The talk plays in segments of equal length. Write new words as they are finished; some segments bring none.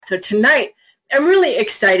So tonight, I'm really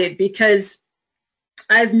excited because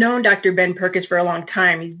I've known Dr. Ben Perkis for a long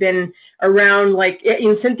time. He's been around, like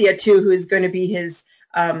in Cynthia too, who is going to be his,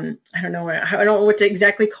 I don't know what to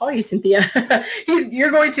exactly call you, Cynthia.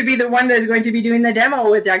 You're going to be the one that is going to be doing the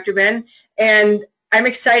demo with Dr. Ben. And I'm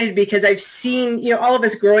excited because I've seen, all of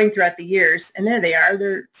us growing throughout the years. And there they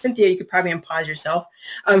are. Cynthia, you could probably unpause yourself.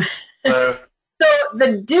 So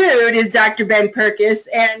the dude is Dr. Ben Perkis,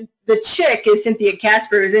 and the chick is Cynthia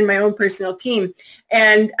Casper, who's in my own personal team.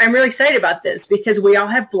 And I'm really excited about this because we all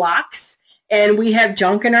have blocks and we have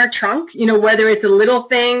junk in our trunk, whether it's a little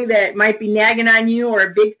thing that might be nagging on you or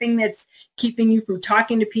a big thing that's keeping you from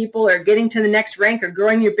talking to people or getting to the next rank or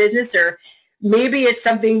growing your business, or maybe it's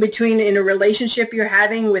something in a relationship you're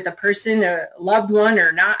having with a person, a loved one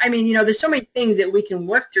or not. I mean, there's so many things that we can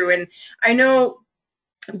work through. And I know,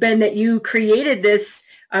 Ben, that you created this.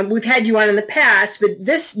 We've had you on in the past, but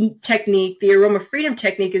this technique, the Aroma Freedom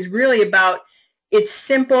technique, is really about, it's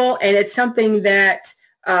simple and it's something that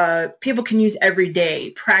people can use every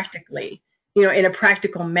day practically, in a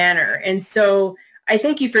practical manner. And so I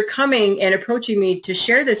thank you for coming and approaching me to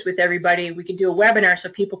share this with everybody. We can do a webinar so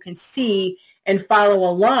people can see and follow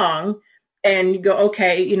along and go,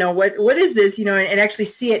 okay, what is this, and actually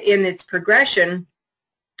see it in its progression.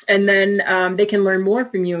 And then they can learn more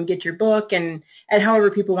from you and get your book and however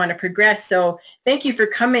people want to progress. So thank you for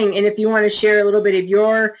coming. And if you want to share a little bit of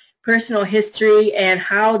your personal history and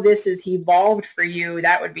how this has evolved for you,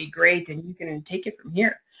 that would be great. And you can take it from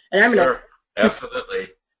here. And I'm Sure, absolutely.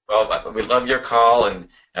 Well, we love your call. And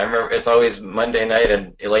I remember it's always Monday night,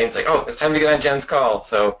 and Elaine's like, oh, it's time to get on Jen's call.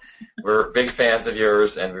 So we're big fans of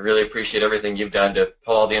yours, and we really appreciate everything you've done to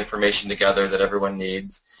pull all the information together that everyone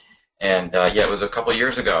needs. And it was a couple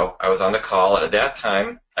years ago. I was on the call. At that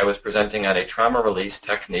time, I was presenting on a trauma release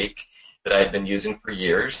technique that I had been using for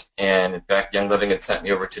years. And in fact, Young Living had sent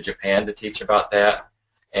me over to Japan to teach about that,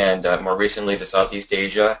 and more recently to Southeast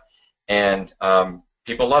Asia. And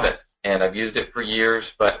people love it. And I've used it for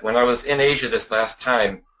years. But when I was in Asia this last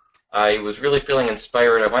time, I was really feeling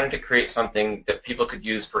inspired. I wanted to create something that people could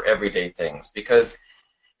use for everyday things. Because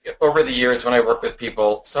over the years when I work with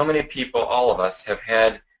people, so many people, all of us, have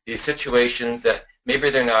had these situations that maybe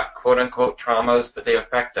they're not quote-unquote traumas, but they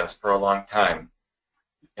affect us for a long time.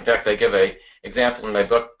 In fact, I give an example in my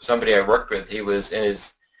book. Somebody I worked with, he was in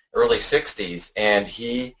his early 60s, and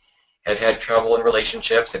he had had trouble in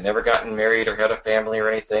relationships, had never gotten married or had a family or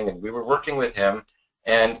anything, and we were working with him,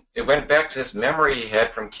 and it went back to this memory he had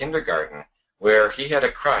from kindergarten where he had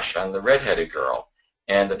a crush on the redheaded girl,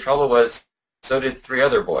 and the trouble was so did 3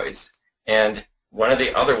 other boys, and one of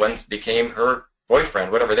the other ones became her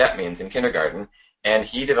boyfriend, whatever that means, in kindergarten, and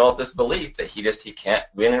he developed this belief that he can't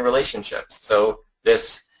win in relationships. So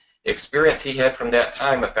this experience he had from that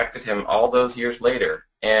time affected him all those years later.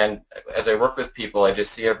 And as I work with people, I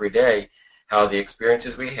just see every day how the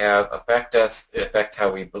experiences we have affect us, affect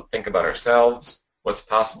how we think about ourselves, what's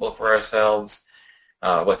possible for ourselves,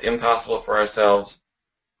 what's impossible for ourselves.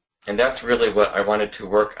 And that's really what I wanted to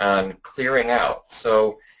work on clearing out.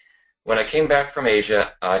 So when I came back from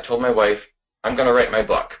Asia, I told my wife, I'm going to write my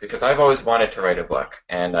book, because I've always wanted to write a book,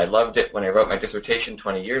 and I loved it when I wrote my dissertation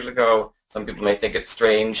 20 years ago. Some people may think it's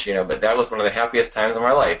strange, but that was one of the happiest times of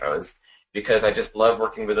my life. Because I just love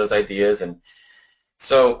working with those ideas. And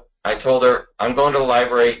so I told her, I'm going to the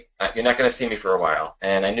library. You're not going to see me for a while.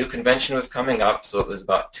 And I knew convention was coming up, so it was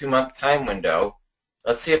about 2-month time window.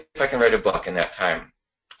 Let's see if I can write a book in that time.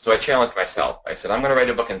 So I challenged myself. I said, I'm going to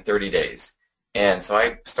write a book in 30 days. And so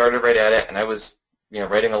I started right at it, and I was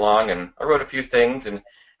writing along, and I wrote a few things, and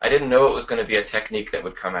I didn't know it was going to be a technique that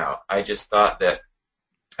would come out. I just thought that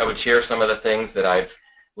I would share some of the things that I've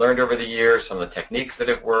learned over the years, some of the techniques that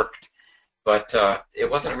have worked, but it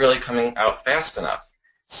wasn't really coming out fast enough.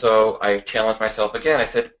 So I challenged myself again. I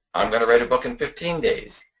said, I'm going to write a book in 15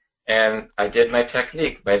 days. And I did my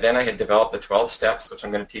technique. By then I had developed the 12 steps, which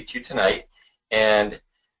I'm going to teach you tonight. And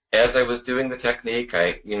as I was doing the technique,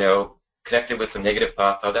 I, connected with some negative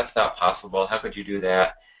thoughts. Oh, that's not possible. How could you do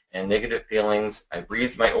that? And negative feelings. I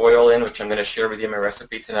breathed my oil in, which I'm going to share with you in my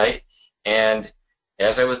recipe tonight. And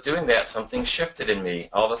as I was doing that, something shifted in me.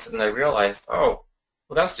 All of a sudden I realized, oh,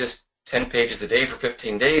 well, that's just 10 pages a day for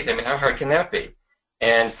 15 days. I mean, how hard can that be?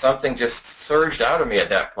 And something just surged out of me at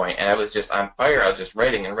that point, and I was just on fire. I was just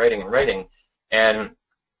writing and writing and writing. And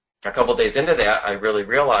a couple of days into that, I really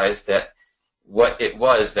realized that what it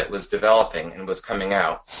was that was developing and was coming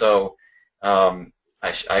out. So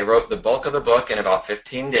I wrote the bulk of the book in about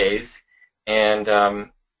 15 days, and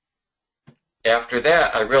after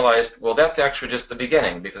that, I realized, well, that's actually just the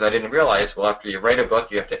beginning, because I didn't realize, well, after you write a book,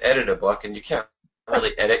 you have to edit a book, and you can't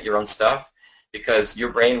really edit your own stuff. because your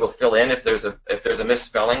brain will fill in if there's a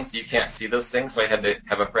misspelling, so you can't see those things. So I had to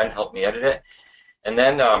have a friend help me edit it. And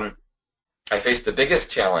then I faced the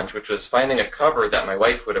biggest challenge, which was finding a cover that my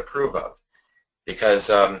wife would approve of, because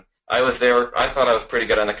I was there. I thought I was pretty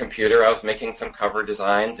good on the computer. I was making some cover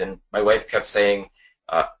designs, and my wife kept saying,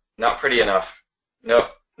 "Not pretty enough. No,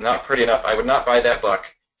 not pretty enough. I would not buy that book."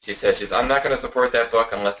 She says, "I'm not going to support that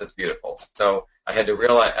book unless it's beautiful." So I had to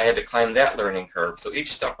realize I had to climb that learning curve. So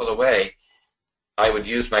each step of the way, I would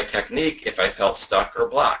use my technique if I felt stuck or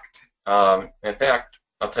blocked. In fact,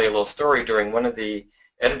 I'll tell you a little story. During one of the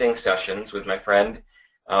editing sessions with my friend,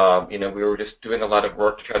 we were just doing a lot of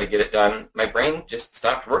work to try to get it done. My brain just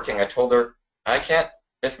stopped working. I told her, "I can't.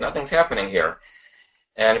 Nothing's happening here."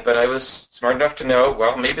 But I was smart enough to know,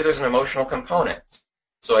 well, maybe there's an emotional component.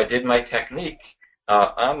 So I did my technique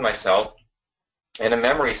on myself, and a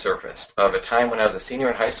memory surfaced of a time when I was a senior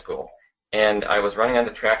in high school, and I was running on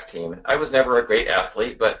the track team. I was never a great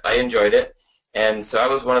athlete, but I enjoyed it. And so I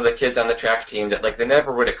was one of the kids on the track team that they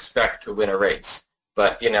never would expect to win a race.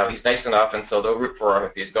 But, he's nice enough, and so they'll root for him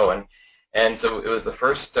if he's going. And so it was the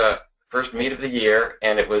first meet of the year,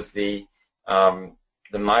 and it was the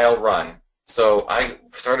mile run. So I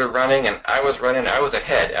started running, and I was running. I was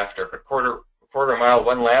ahead after a quarter mile,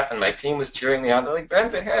 one lap, and my team was cheering me on. They're like,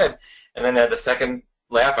 "Ben's ahead." And then at the second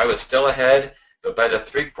lap, I was still ahead. But by the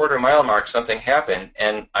 3/4 mile mark, something happened,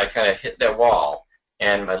 and I kind of hit that wall,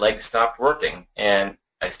 and my legs stopped working, and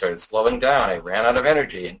I started slowing down. I ran out of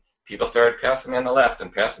energy, and people started passing me on the left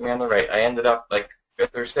and passing me on the right. I ended up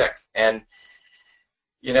 5th or 6th. And,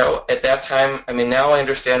 at that time, now I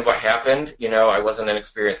understand what happened. I wasn't an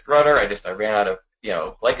experienced runner. I ran out of,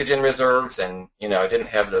 glycogen reserves, and, I didn't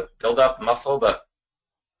have the build-up muscle. But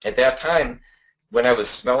at that time, when I was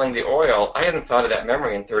smelling the oil, I hadn't thought of that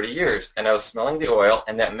memory in 30 years. And I was smelling the oil,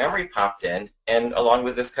 and that memory popped in, and along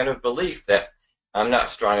with this kind of belief that I'm not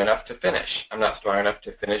strong enough to finish. I'm not strong enough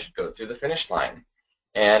to go through the finish line.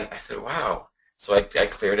 And I said, wow. So I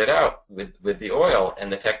cleared it out with the oil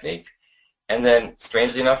and the technique. And then,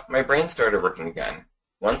 strangely enough, my brain started working again.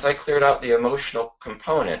 Once I cleared out the emotional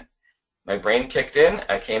component, my brain kicked in.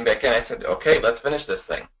 I came back in. I said, okay, let's finish this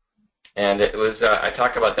thing. And it was, I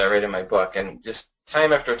talk about that right in my book. And just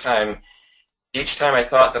time after time, each time I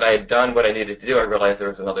thought that I had done what I needed to do, I realized there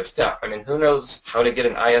was another step. Who knows how to get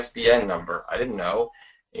an ISBN number? I didn't know.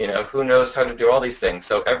 Who knows how to do all these things?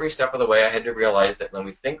 So every step of the way, I had to realize that when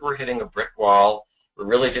we think we're hitting a brick wall, we're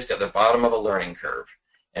really just at the bottom of a learning curve.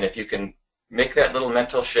 And if you can make that little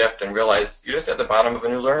mental shift and realize you're just at the bottom of a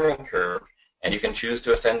new learning curve, and you can choose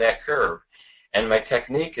to ascend that curve. And my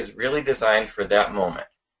technique is really designed for that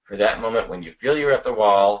moment when you feel you're at the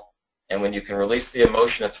wall, and when you can release the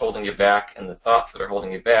emotion that's holding you back and the thoughts that are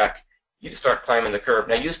holding you back, you just start climbing the curve.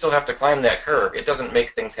 Now, you still have to climb that curve. It doesn't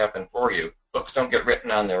make things happen for you. Books don't get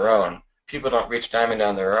written on their own. People don't reach diamond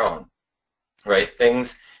on their own, right?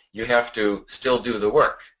 Things, you have to still do the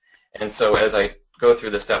work. And so as I go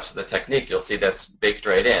through the steps of the technique, you'll see that's baked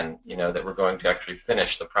right in, that we're going to actually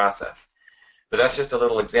finish the process. But that's just a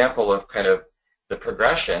little example of kind of the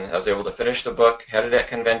progression. I was able to finish the book, had it at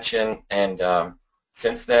convention, and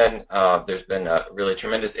since then, there's been a really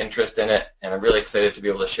tremendous interest in it, and I'm really excited to be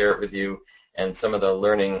able to share it with you and some of the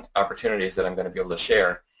learning opportunities that I'm going to be able to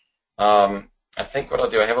share. I think what I'll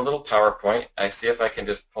do, I have a little PowerPoint. I see if I can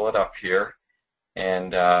just pull it up here.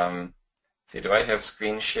 And see, do I have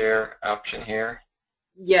screen share option here?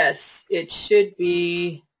 Yes, it should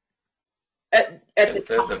be at the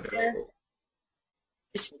top there.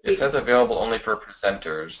 It says available only for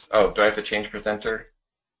presenters. Oh, do I have to change presenter?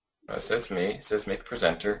 Oh, it says me. It says make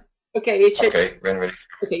presenter. Okay, it should. Okay, ready.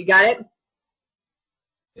 Okay, you got it?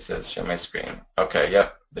 It says show my screen. Okay,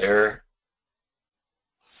 yep, there.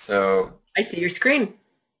 So. I see your screen.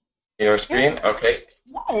 Your screen? Okay.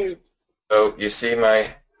 Nice. So you see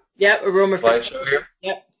my Aroma slideshow here?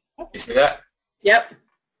 Yep. You see that? Yep.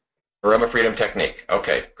 Aroma Freedom Technique.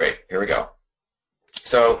 Okay, great. Here we go.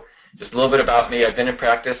 So just a little bit about me. I've been in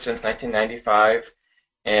practice since 1995,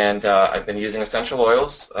 and I've been using essential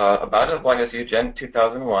oils about as long as you, Jen,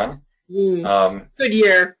 2001. Good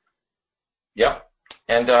year. Yep.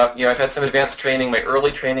 And, I've had some advanced training. My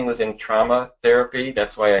early training was in trauma therapy.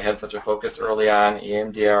 That's why I had such a focus early on,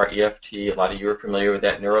 EMDR, EFT. A lot of you are familiar with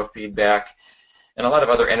that, neurofeedback, and a lot of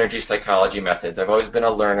other energy psychology methods. I've always been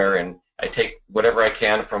a learner, and I take whatever I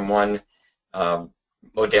can from one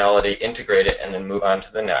modality, integrate it, and then move on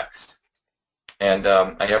to the next. And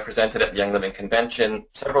I have presented at the Young Living Convention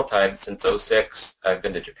several times since '06. I've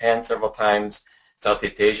been to Japan several times.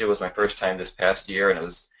 Southeast Asia was my first time this past year, and it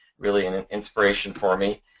was really an inspiration for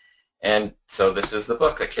me. And so this is the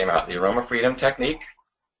book that came out, The Aroma Freedom Technique.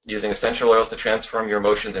 using essential oils to transform your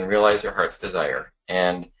emotions and realize your heart's desire.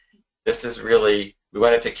 And this is really, we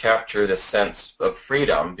wanted to capture this sense of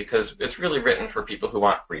freedom because it's really written for people who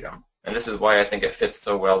want freedom. And this is why I think it fits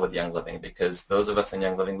so well with Young Living, because those of us in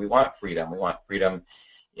Young Living, we want freedom. We want freedom,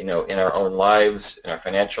 in our own lives, in our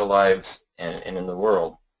financial lives, and in the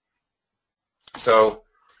world. So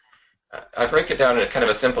I break it down in a kind of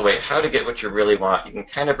a simple way. How to get what you really want. You can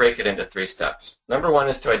kind of break it into 3 steps. Number 1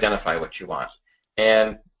 is to identify what you want.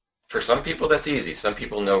 And for some people, that's easy. Some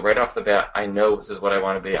people know right off the bat, I know this is what I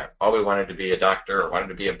want to be. I always wanted to be a doctor or wanted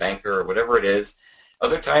to be a banker or whatever it is.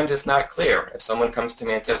 Other times, it's not clear. If someone comes to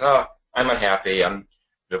me and says, oh, I'm unhappy, I'm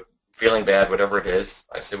feeling bad, whatever it is,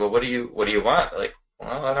 I say, well, what do you want? Like,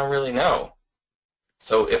 well, I don't really know.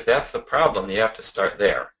 So if that's the problem, you have to start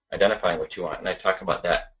there, identifying what you want. And I talk about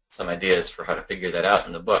that, some ideas for how to figure that out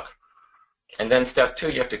in the book. And then step 2,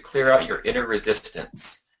 you have to clear out your inner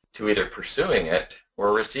resistance to either pursuing it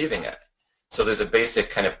or receiving it. So there's a basic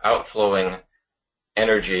kind of outflowing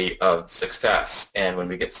energy of success, and when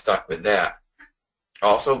we get stuck with that.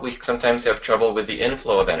 Also, we sometimes have trouble with the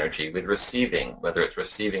inflow of energy, with receiving, whether it's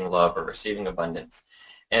receiving love or receiving abundance.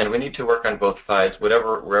 And we need to work on both sides,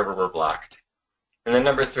 wherever we're blocked. And then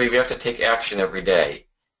number 3, we have to take action every day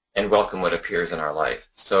and welcome what appears in our life.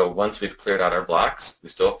 So once we've cleared out our blocks, we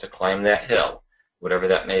still have to climb that hill, whatever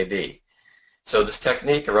that may be. So this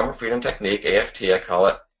technique, Aroma Freedom Technique, AFT I call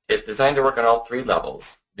it, it's designed to work on all 3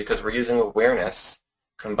 levels because we're using awareness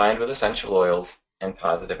combined with essential oils and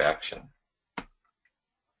positive action.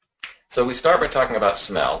 So we start by talking about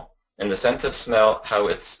smell, and the sense of smell, how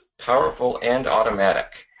it's powerful and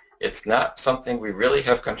automatic. It's not something we really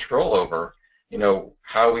have control over,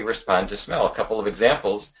 how we respond to smell. A couple of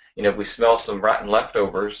examples, if we smell some rotten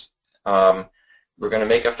leftovers, we're going to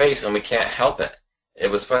make a face and we can't help it.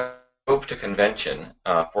 It was fun. Drove to convention,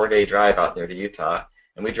 4-day drive out there to Utah,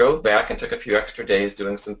 and we drove back and took a few extra days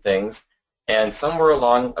doing some things, and somewhere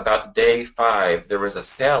along about day 5, there was a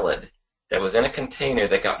salad that was in a container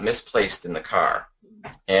that got misplaced in the car,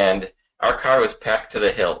 and our car was packed to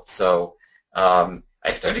the hilt. So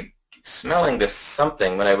I started smelling this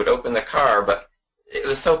something when I would open the car, but it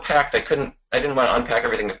was so packed I didn't want to unpack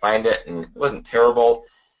everything to find it, and it wasn't terrible.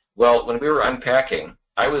 Well, when we were unpacking,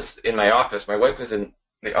 I was in my office, my wife was in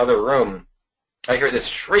the other room. I hear this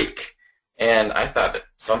shriek, and I thought that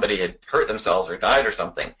somebody had hurt themselves or died or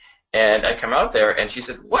something. And I come out there, and she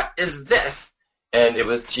said, "What is this?" And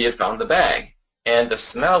she had found the bag. And the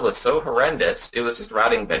smell was so horrendous. It was just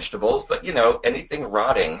rotting vegetables, but anything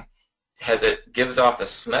rotting gives off a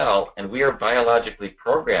smell, and we are biologically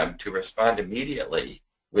programmed to respond immediately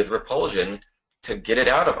with repulsion to get it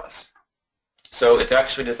out of us. So it's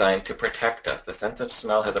actually designed to protect us. The sense of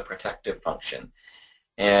smell has a protective function.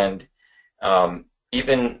 And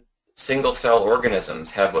even single-cell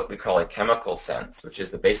organisms have what we call a chemical sense, which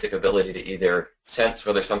is the basic ability to either sense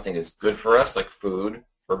whether something is good for us, like food,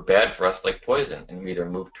 or bad for us, like poison, and we either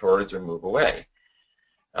move towards or move away.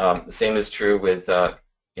 The same is true with a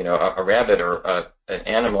rabbit or an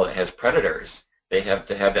animal that has predators. They have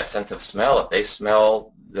to have that sense of smell. If they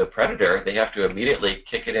smell the predator, they have to immediately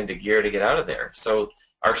kick it into gear to get out of there. So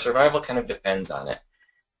our survival kind of depends on it.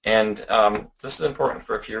 And this is important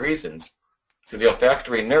for a few reasons. So the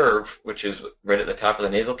olfactory nerve, which is right at the top of the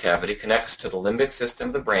nasal cavity, connects to the limbic system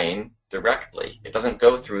of the brain directly. It doesn't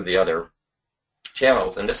go through the other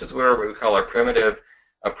channels. And this is where we call our primitive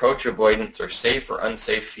approach avoidance or safe or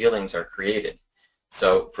unsafe feelings are created.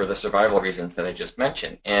 So for the survival reasons that I just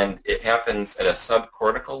mentioned. And it happens at a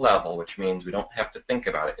subcortical level, which means we don't have to think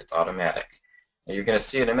about it. It's automatic. And you're going to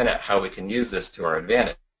see in a minute how we can use this to our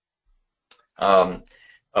advantage.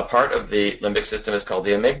 A part of the limbic system is called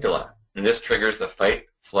the amygdala, and this triggers the fight,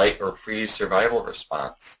 flight, or freeze survival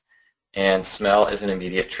response. And smell is an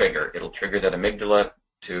immediate trigger. It'll trigger that amygdala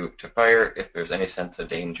to fire if there's any sense of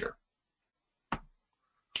danger.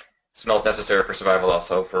 Smell is necessary for survival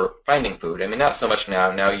also for finding food. I mean, not so much now.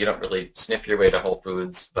 Now you don't really sniff your way to Whole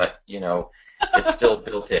Foods, but, it's still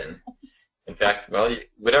built in. In fact,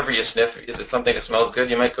 whatever you sniff, if it's something that smells good,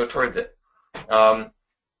 you might go towards it.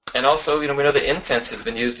 And also, we know that incense has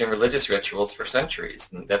been used in religious rituals for centuries,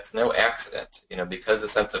 and that's no accident, because the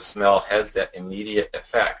sense of smell has that immediate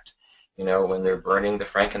effect. When they're burning the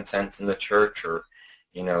frankincense in the church or,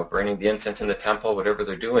 burning the incense in the temple, whatever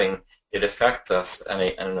they're doing, it affects us on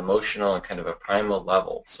an emotional and kind of a primal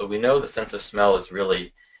level. So we know the sense of smell is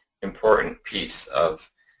really important piece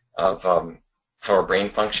of how our brain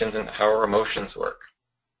functions and how our emotions work.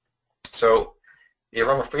 So the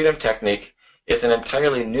Aroma Freedom Technique is an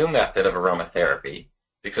entirely new method of aromatherapy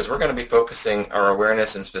because we're going to be focusing our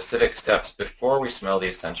awareness in specific steps before we smell the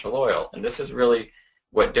essential oil. And this is really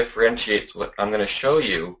what differentiates what I'm going to show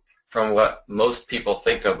you from what most people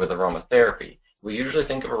think of with aromatherapy. We usually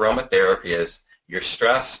think of aromatherapy as you're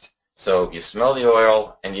stressed, so you smell the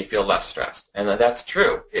oil and you feel less stressed. And that's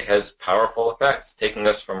true. It has powerful effects, taking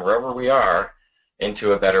us from wherever we are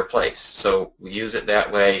into a better place. So we use it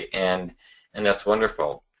that way, and that's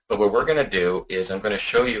wonderful. But what we're going to do is I'm going to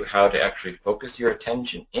show you how to actually focus your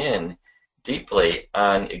attention in deeply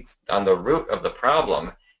on the root of the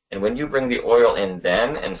problem. And when you bring the oil in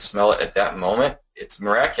then and smell it at that moment, it's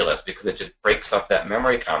miraculous because it just breaks up that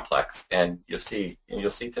memory complex, and you'll see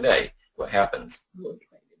today what happens.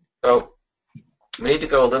 So we need to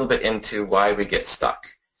go a little bit into why we get stuck.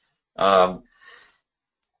 Ideally,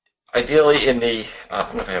 I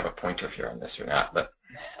don't know if I have a pointer here on this or not, but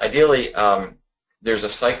ideally there's a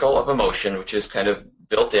cycle of emotion which is kind of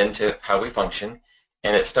built into how we function,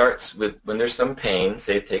 and it starts with when there's some pain.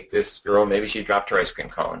 Say, take this girl, maybe she dropped her ice cream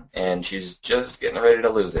cone, and she's just getting ready to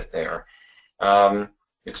lose it there.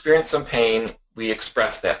 Experience some pain, we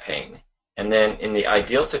express that pain. And then in the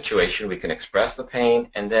ideal situation, we can express the pain,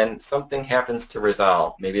 and then something happens to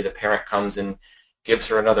resolve. Maybe the parent comes and gives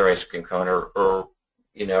her another ice cream cone, or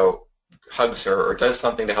hugs her, or does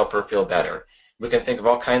something to help her feel better. We can think of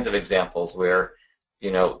all kinds of examples where,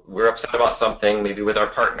 we're upset about something, maybe with our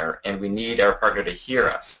partner, and we need our partner to hear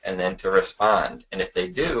us and then to respond. And if they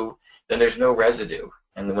do, then there's no residue.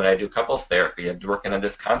 And when I do couples therapy, I'm working on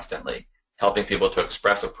this constantly, helping people to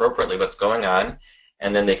express appropriately what's going on,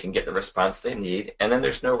 and then they can get the response they need, and then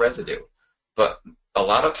there's no residue. But a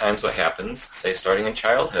lot of times what happens, say starting in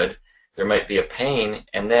childhood, there might be a pain,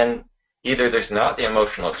 and then either there's not the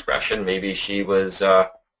emotional expression, maybe she was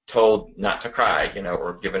told not to cry,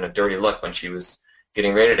 or given a dirty look when she was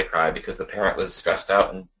getting ready to cry because the parent was stressed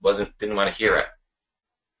out and didn't want to hear it.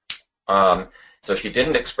 So she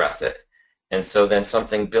didn't express it, and so then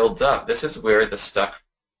something builds up. This is where the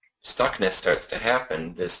stuckness starts to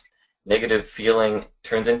happen. This negative feeling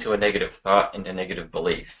turns into a negative thought, into negative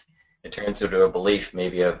belief. It turns into a belief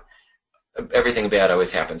maybe of everything bad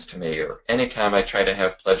always happens to me, or anytime I try to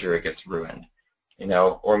have pleasure it gets ruined.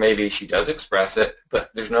 Or maybe she does express it,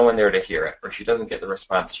 but there's no one there to hear it, or she doesn't get the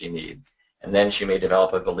response she needs. And then she may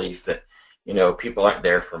develop a belief that, people aren't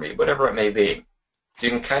there for me, whatever it may be. So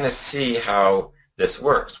you can kind of see how this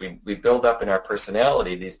works. We build up in our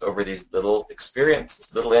personality over these little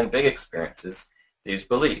experiences, little and big experiences, these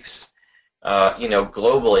beliefs.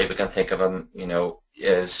 Globally, we can think of them,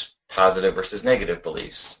 as positive versus negative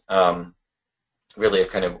beliefs. Really,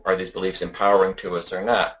 kind of, are these beliefs empowering to us or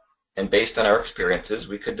not? And based on our experiences,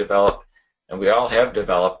 we could develop, and we all have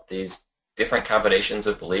developed, these different combinations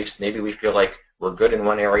of beliefs. Maybe we feel like we're good in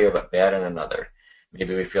one area but bad in another.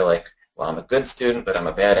 Maybe we feel like, well, I'm a good student but I'm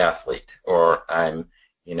a bad athlete, or I'm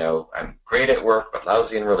great at work but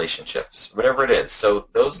lousy in relationships, whatever it is. So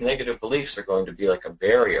those negative beliefs are going to be like a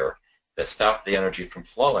barrier that stop the energy from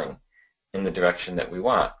flowing in the direction that we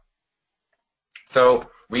want. So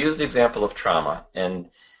we use the example of trauma, and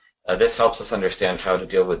this helps us understand how to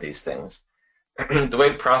deal with these things. The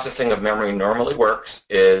way processing of memory normally works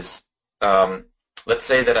is, let's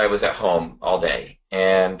say that I was at home all day,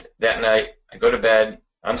 and that night I go to bed,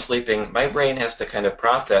 I'm sleeping, my brain has to kind of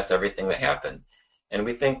process everything that happened. And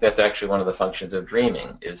we think that's actually one of the functions of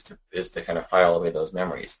dreaming, is to kind of file away those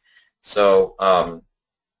memories. So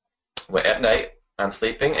at night I'm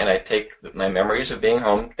sleeping, and I take my memories of being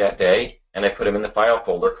home that day, and I put them in the file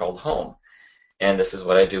folder called home. And this is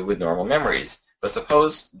what I do with normal memories. But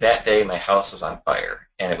suppose that day my house was on fire,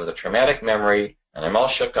 and it was a traumatic memory, and I'm all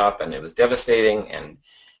shook up, and it was devastating, and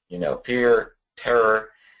fear, terror.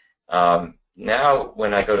 Now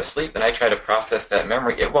when I go to sleep and I try to process that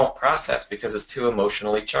memory, it won't process because it's too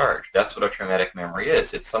emotionally charged. That's what a traumatic memory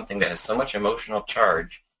is. It's something that has so much emotional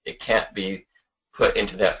charge, it can't be put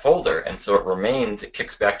into that folder, and so it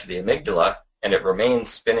kicks back to the amygdala, and it remains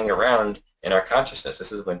spinning around in our consciousness.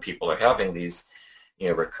 This is when people are having these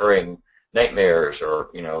recurring nightmares, or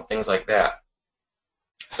things like that.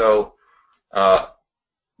 So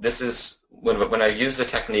this is when I use the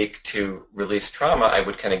technique to release trauma, I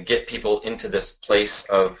would kind of get people into this place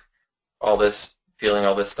of all this, feeling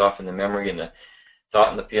all this stuff in the memory and the thought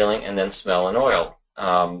and the feeling, and then smell and oil.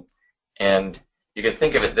 And you can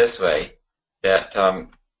think of it this way, that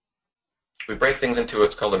we break things into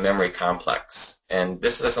what's called a memory complex. And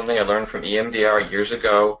this is something I learned from EMDR years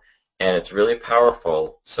ago, and it's really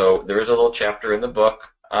powerful. So there is a little chapter in the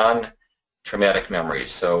book on traumatic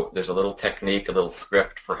memories. So there's a little technique, a little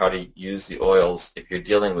script for how to use the oils if you're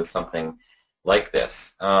dealing with something like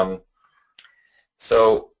this.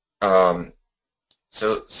 So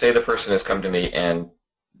say the person has come to me and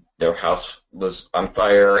their house was on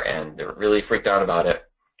fire and they were really freaked out about it,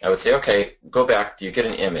 I would say, okay, go back. Do you get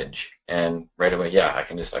an image? And right away, yeah, I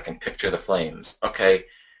can picture the flames. Okay.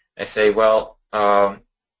 I say, well, how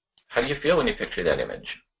do you feel when you picture that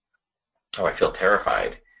image? Oh, I feel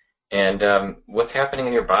terrified. And what's happening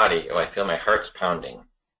in your body? Oh, I feel my heart's pounding.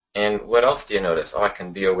 And what else do you notice? Oh, I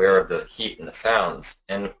can be aware of the heat and the sounds.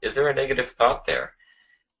 And is there a negative thought there?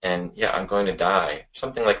 And yeah, I'm going to die.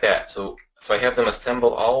 Something like that. So I have them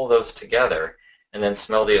assemble all of those together and then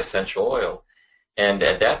smell the essential oil. And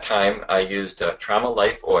at that time, I used Trauma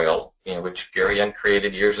Life oil, which Gary Young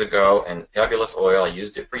created years ago, and fabulous oil. I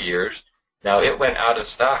used it for years. Now, it went out of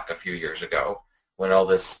stock a few years ago when all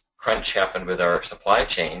this crunch happened with our supply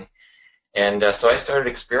chain. And so I started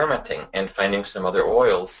experimenting and finding some other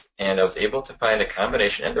oils, and I was able to find a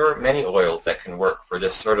combination. And there are many oils that can work for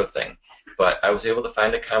this sort of thing, but I was able to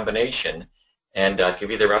find a combination, and I'll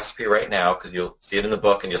give you the recipe right now because you'll see it in the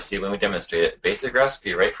book and you'll see when we demonstrate it. Basic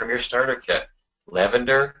recipe right from your starter kit: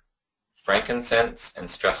 lavender, frankincense, and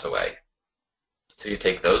stress away. So you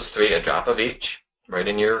take those three, a drop of each, right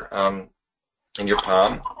in your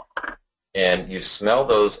palm, and you smell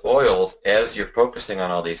those oils as you're focusing on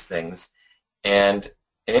all these things. And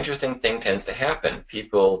an interesting thing tends to happen.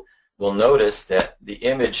 People will notice that the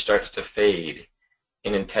image starts to fade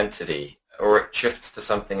in intensity, or it shifts to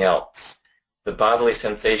something else. The bodily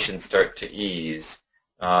sensations start to ease.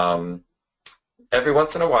 Every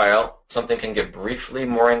once in a while, something can get briefly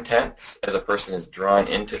more intense as a person is drawn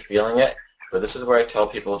into feeling it, but this is where I tell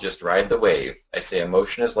people just ride the wave. I say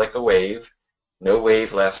emotion is like a wave. No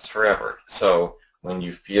wave lasts forever. So when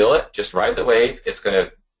you feel it, just ride the wave. It's going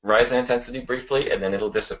to rise in intensity briefly, and then it'll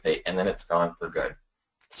dissipate, and then it's gone for good.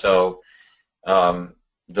 So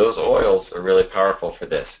those oils are really powerful for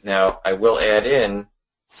this. Now, I will add in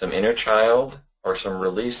some inner child or some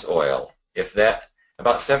release oil. If that,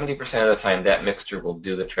 about 70% of the time, that mixture will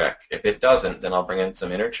do the trick. If it doesn't, then I'll bring in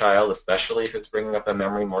some inner child, especially if it's bringing up a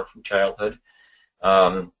memory more from childhood.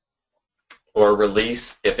 Or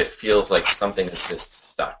release if it feels like something is just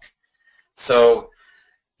stuck. So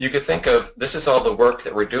you could think of, this is all the work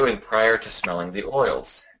that we're doing prior to smelling the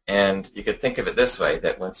oils. And you could think of it this way,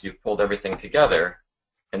 that once you've pulled everything together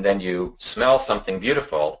and then you smell something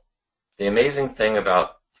beautiful, the amazing thing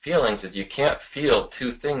about feelings is you can't feel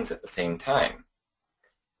two things at the same time.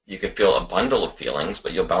 You could feel a bundle of feelings,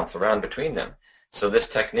 but you'll bounce around between them. So this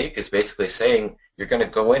technique is basically saying you're going to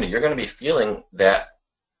go in and you're going to be feeling that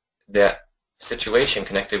situation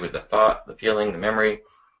connected with the thought, the feeling, the memory,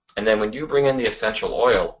 and then when you bring in the essential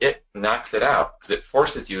oil, it knocks it out because it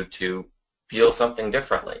forces you to feel something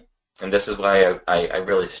differently. And this is why I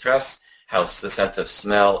really stress how the sense of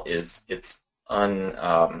smell it's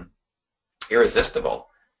irresistible.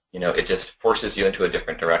 It just forces you into a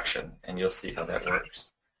different direction, and you'll see how that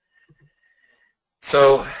works.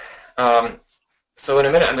 So in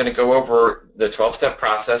a minute, I'm going to go over the 12-step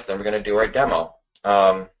process, then we're going to do our demo.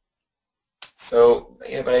 But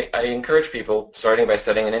I encourage people starting by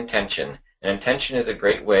setting an intention. An intention is a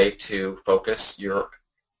great way to focus your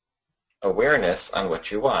awareness on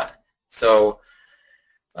what you want. So,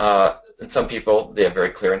 and some people, they have very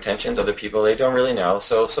clear intentions. Other people, they don't really know.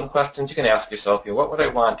 So some questions you can ask yourself, what would I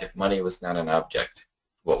want if money was not an object?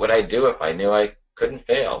 What would I do if I knew I couldn't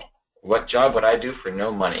fail? What job would I do for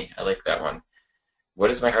no money? I like that one.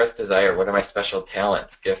 What is my heart's desire? What are my special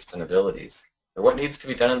talents, gifts, and abilities? Or what needs to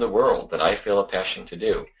be done in the world that I feel a passion to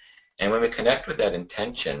do? And when we connect with that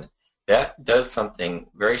intention, that does something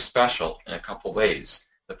very special in a couple ways.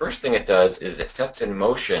 The first thing it does is it sets in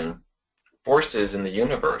motion forces in the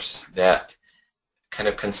universe that kind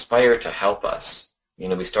of conspire to help us.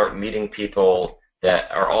 We start meeting people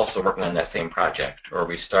that are also working on that same project, or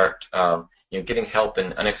we start getting help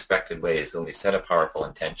in unexpected ways when we set a powerful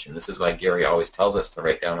intention. This is why Gary always tells us to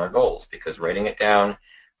write down our goals, because writing it down,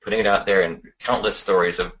 putting it out there, and countless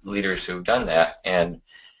stories of leaders who've done that, and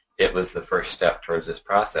it was the first step towards this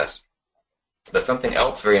process. But something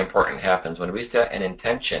else very important happens. When we set an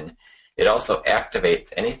intention, it also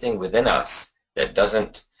activates anything within us that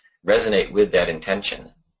doesn't resonate with that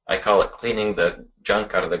intention. I call it cleaning the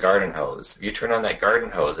junk out of the garden hose. If you turn on that garden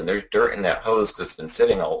hose and there's dirt in that hose because it's been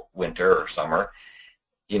sitting all winter or summer,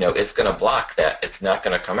 it's going to block that. It's not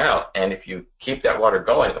going to come out. And if you keep that water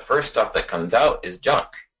going, the first stuff that comes out is junk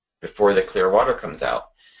before the clear water comes out.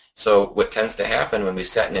 So what tends to happen when we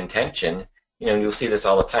set an intention, you'll see this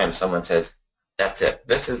all the time. Someone says, that's it.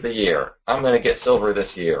 This is the year. I'm going to get silver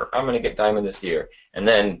this year. I'm going to get diamond this year. And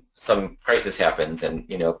then some crisis happens and,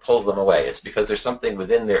 pulls them away. It's because there's something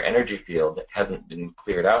within their energy field that hasn't been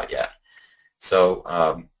cleared out yet. So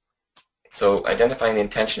identifying the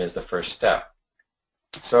intention is the first step.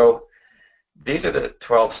 So these are the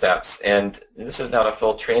 12 steps, and this is not a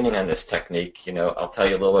full training on this technique. I'll tell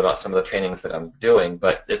you a little bit about some of the trainings that I'm doing,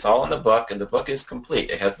 but it's all in the book, and the book is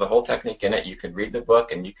complete. It has the whole technique in it. You can read the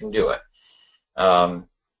book, and you can do it.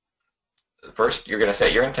 First, you're going to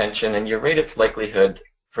set your intention, and you rate its likelihood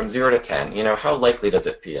from 0 to 10. How likely does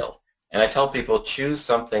it feel? And I tell people, choose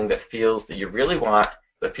something that feels that you really want,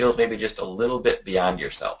 but feels maybe just a little bit beyond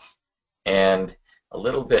yourself, and a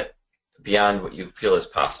little bit beyond what you feel is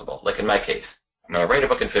possible. Like in my case, I'm going to write a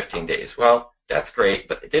book in 15 days. Well, that's great,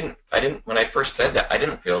 but when I first said that, I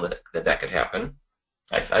didn't feel that could happen.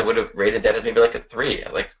 I would have rated that as maybe like a 3.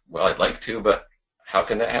 I'd like to, but how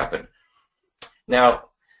can that happen? Now,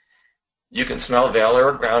 you can smell valor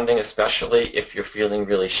or grounding, especially if you're feeling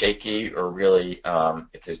really shaky or really,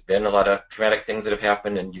 if there's been a lot of traumatic things that have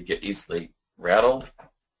happened and you get easily rattled.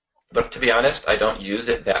 But to be honest, I don't use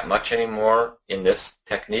it that much anymore in this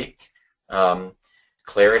technique.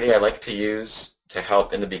 Clarity I like to use to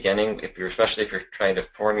help in the beginning, especially if you're trying to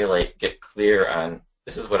formulate, get clear on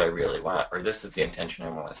this is what I really want, or this is the intention I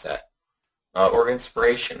want to set. Or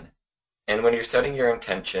inspiration. And when you're setting your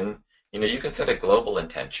intention, you can set a global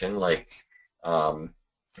intention, like, in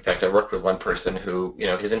fact, I worked with one person who,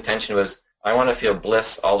 his intention was, I want to feel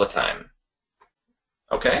bliss all the time.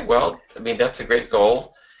 Okay, well, that's a great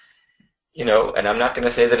goal, and I'm not going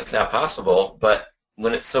to say that it's not possible, but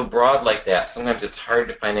when it's so broad like that, sometimes it's hard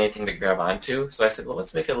to find anything to grab onto. So I said, well,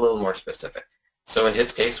 let's make it a little more specific. So in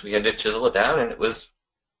his case, we had to chisel it down, and it was,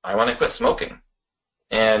 I want to quit smoking.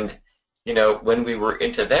 And, when we were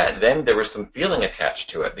into that, then there was some feeling attached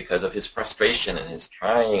to it because of his frustration and his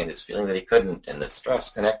trying and his feeling that he couldn't and the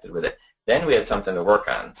stress connected with it. Then we had something to work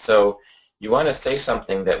on. So you want to say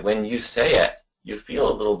something that when you say it, you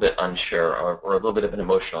feel a little bit unsure or a little bit of an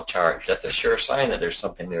emotional charge. That's a sure sign that there's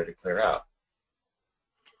something there to clear out.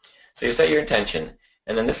 So you set your intention,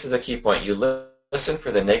 and then this is a key point. You listen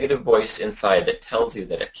for the negative voice inside that tells you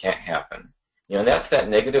that it can't happen. And that's that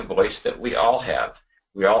negative voice that we all have.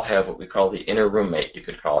 We all have what we call the inner roommate, you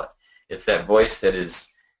could call it. It's that voice that is,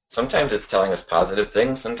 sometimes it's telling us positive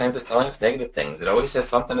things, sometimes it's telling us negative things. It always has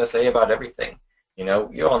something to say about everything. You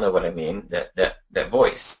all know what I mean, that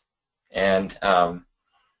voice. And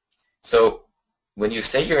so when you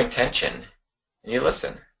say your intention and you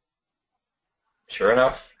listen, sure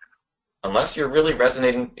enough, unless you're really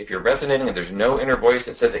resonating, if you're resonating and there's no inner voice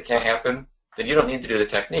that says it can't happen, then you don't need to do the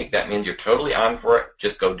technique. That means you're totally on for it.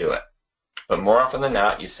 Just go do it. But more often than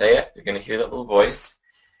not, you say it, you're going to hear that little voice.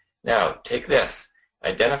 Now, take this.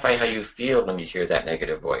 Identify how you feel when you hear that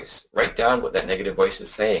negative voice. Write down what that negative voice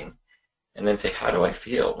is saying. And then say, how do I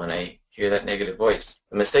feel when I hear that negative voice?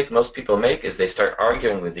 The mistake most people make is they start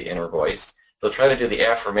arguing with the inner voice. They'll try to do the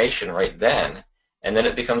affirmation right then, and then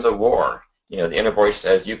it becomes a war. The inner voice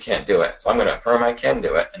says, you can't do it. So I'm going to affirm I can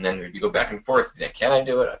do it. And then you go back and forth. Can I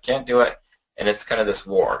do it? I can't do it. And it's kind of this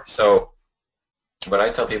war. So what I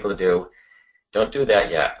tell people to do, don't do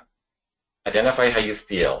that yet. Identify how you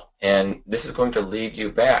feel. And this is going to lead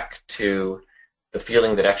you back to the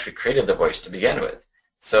feeling that actually created the voice to begin with.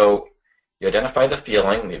 So you identify the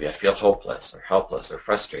feeling. Maybe I feel hopeless or helpless or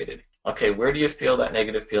frustrated. Okay, where do you feel that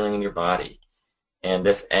negative feeling in your body? And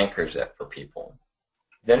this anchors it for people.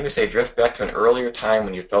 Then we say drift back to an earlier time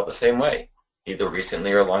when you felt the same way, either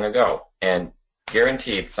recently or long ago. And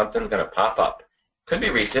guaranteed something's going to pop up. Could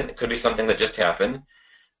be recent. It could be something that just happened.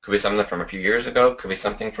 Could be something from a few years ago. Could be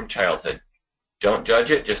something from childhood. Don't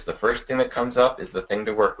judge it. Just the first thing that comes up is the thing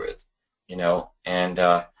to work with. And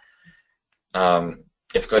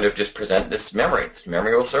it's going to just present this memory. This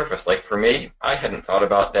memory will surface. Like for me, I hadn't thought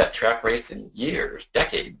about that track race in years,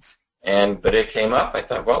 decades. But it came up. I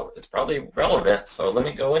thought, well, it's probably relevant, so let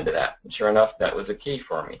me go into that. And sure enough, that was a key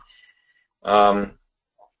for me. And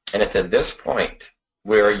it's at this point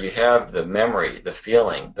where you have the memory, the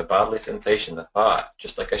feeling, the bodily sensation, the thought,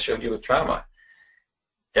 just like I showed you with trauma.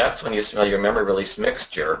 That's when you smell your memory release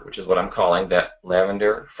mixture, which is what I'm calling that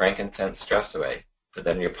lavender, frankincense stress away. Put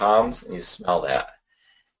that in your palms, and you smell that.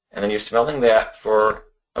 And then you're smelling that for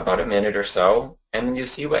about a minute or so, and then you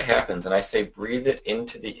see what happens. And I say breathe it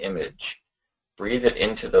into the image. Breathe it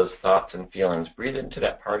into those thoughts and feelings. Breathe it into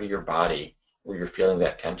that part of your body where you're feeling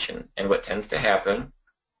that tension. And what tends to happen,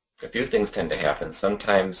 a few things tend to happen.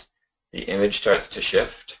 Sometimes the image starts to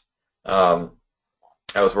shift.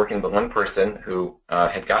 I was working with one person who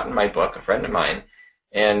had gotten my book, a friend of mine,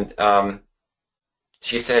 and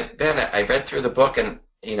she said, Ben, I read through the book, and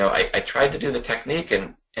I tried to do the technique,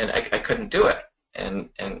 and I couldn't do it. And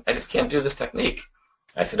I just can't do this technique.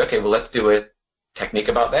 I said, okay, well, let's do a technique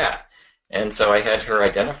about that. And so I had her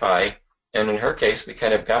identify, and in her case, we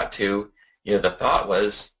kind of got to, the thought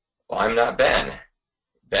was, well, I'm not Ben.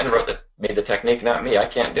 Ben made the technique, not me. I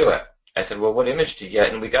can't do it. I said, well, what image do you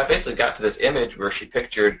get? And we basically got to this image where she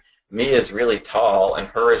pictured me as really tall and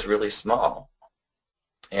her as really small.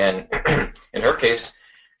 And in her case,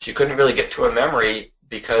 she couldn't really get to a memory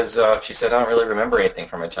because she said, I don't really remember anything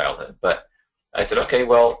from my childhood. But I said, okay,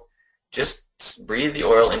 well, just breathe the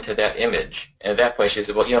oil into that image. And at that point, she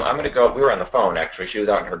said, well, I'm going to go. We were on the phone, actually. She was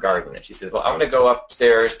out in her garden. And she said, well, I'm going to go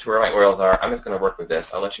upstairs to where my oils are. I'm just going to work with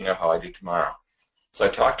this. I'll let you know how I do tomorrow. So I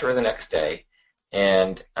talked to her the next day,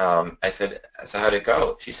 and I said, so how'd it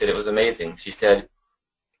go? She said, it was amazing. She said,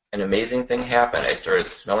 an amazing thing happened. I started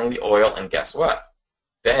smelling the oil, and guess what?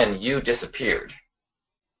 Ben, you disappeared.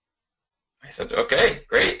 I said, okay,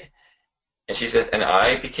 great. And she says, and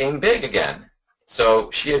I became big again. So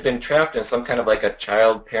she had been trapped in some kind of like a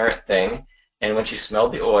child-parent thing, and when she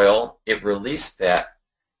smelled the oil, it released that,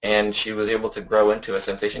 and she was able to grow into a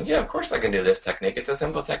sensation. Yeah, of course I can do this technique. It's a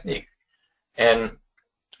simple technique. And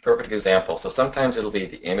perfect example. So sometimes it'll be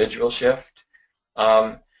the image will shift.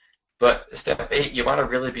 But step 8, you want to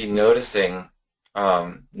really be noticing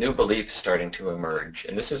new beliefs starting to emerge.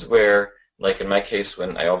 And this is where, like in my case,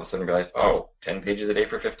 when I all of a sudden realized, 10 pages a day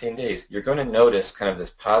for 15 days, you're going to notice kind of this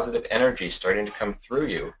positive energy starting to come through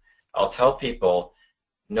you. I'll tell people,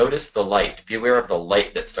 notice the light. Be aware of the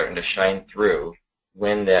light that's starting to shine through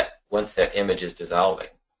once that image is dissolving.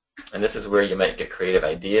 And this is where you might get creative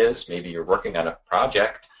ideas. Maybe you're working on a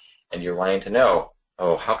project and you're wanting to know,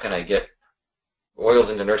 how can I get oils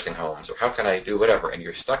into nursing homes, or how can I do whatever, and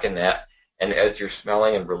you're stuck in that. And as you're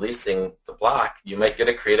smelling and releasing the block, you might get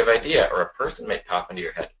a creative idea, or a person might pop into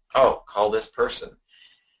your head. Call this person.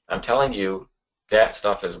 I'm telling you, that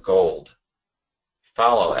stuff is gold.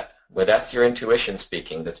 Follow it. Well, that's your intuition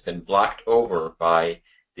speaking that's been blocked over by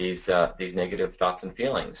these negative thoughts and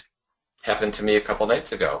feelings. Happened to me a couple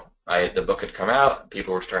nights ago. The book had come out.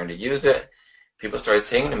 People were starting to use it. People started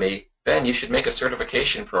saying to me, Ben, you should make a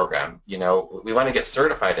certification program. We want to get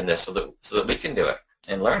certified in this so that we can do it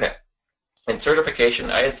and learn it. And certification,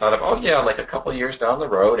 I had thought of, like a couple years down the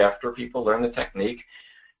road after people learn the technique,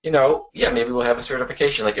 maybe we'll have a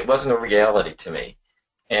certification. Like, it wasn't a reality to me.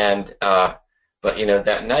 And, but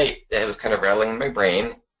that night, it was kind of rattling in my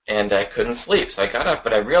brain, and I couldn't sleep. So I got up,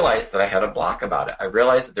 but I realized that I had a block about it. I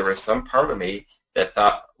realized that there was some part of me that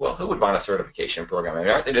thought, well, who would want a certification program? I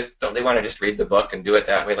mean, don't they want to just read the book and do it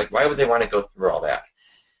that way? Like, why would they want to go through all that?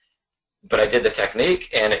 But I did the technique,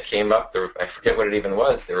 and it came up. I forget what it even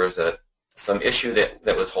was. There was some issue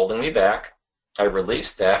that was holding me back. I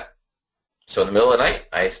released that. So in the middle of the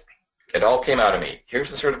night, it all came out of me.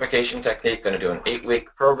 Here's the certification technique. Going to do an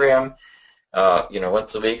 8-week program,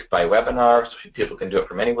 once a week by webinar, so people can do it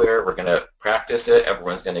from anywhere. We're going to practice it.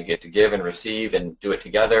 Everyone's going to get to give and receive and do it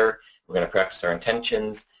together. We're going to practice our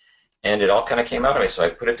intentions. And it all kind of came out of me. So I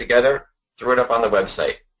put it together, threw it up on the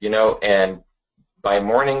website, and by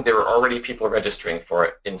morning there were already people registering for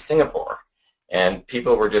it in Singapore. And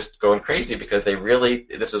people were just going crazy because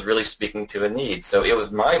this was really speaking to a need. So it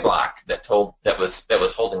was my block that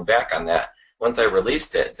was holding back on that. Once I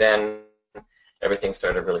released it, then everything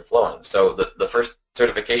started really flowing. So the first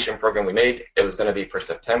certification program we made, it was going to be for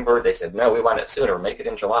September. They said, no, we want it sooner. Make it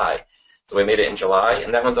in July. So we made it in July,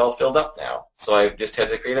 and that one's all filled up now. So I just had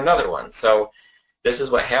to create another one. So this is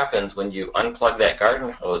what happens when you unplug that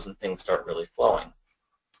garden hose and things start really flowing.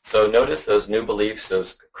 So notice those new beliefs,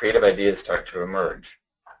 those creative ideas start to emerge.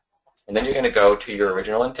 And then you're going to go to your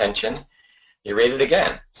original intention. You rate it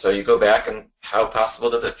again. So you go back and how possible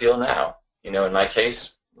does it feel now? In my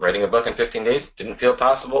case, writing a book in 15 days didn't feel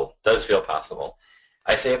possible, does feel possible.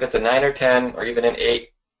 I say if it's a 9 or 10 or even an 8,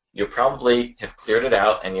 you probably have cleared it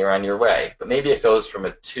out and you're on your way. But maybe it goes from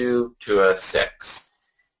a 2 to a 6.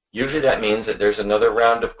 Usually that means that there's another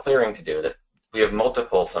round of clearing to do, that we have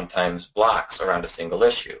multiple, sometimes, blocks around a single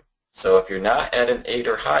issue. So if you're not at an 8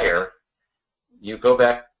 or higher, you go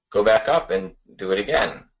back up and do it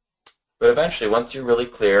again. But eventually, once you're really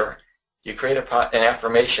clear, you create an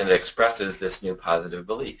affirmation that expresses this new positive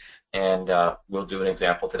belief. And we'll do an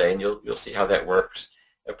example today, and you'll see how that works.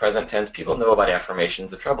 At present tense, people know about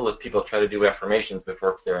affirmations. The trouble is people try to do affirmations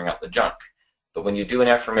before clearing out the junk. But when you do an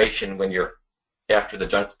affirmation after the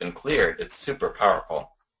junk's been cleared, it's super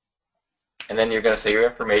powerful. And then you're going to say your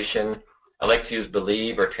affirmation. I like to use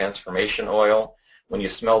Believe or Transformation Oil. When you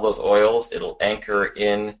smell those oils, it'll anchor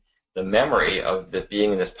in the memory of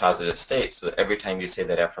being in this positive state, so that every time you say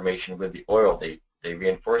that affirmation with the oil, they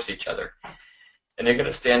reinforce each other. And you're going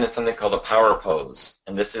to stand in something called a power pose.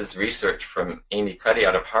 And this is research from Amy Cuddy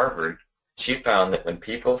out of Harvard. She found that when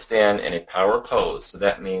people stand in a power pose, so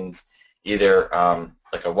that means either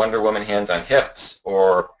like a Wonder Woman hands on hips,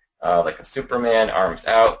 or like a Superman arms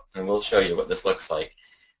out, and we'll show you what this looks like.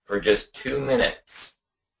 for just 2 minutes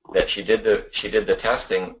that she did the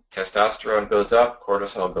testing, testosterone goes up,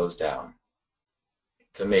 cortisol goes down.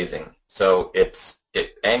 It's amazing. So it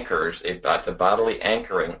anchors, it's a bodily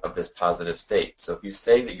anchoring of this positive state. So if you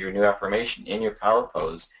say that your new affirmation in your power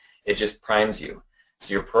pose, it just primes you.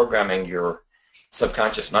 So you're programming your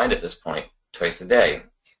subconscious mind at this point twice a day.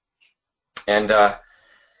 And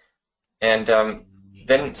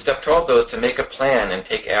then step 12 goes to make a plan and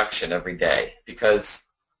take action every day, because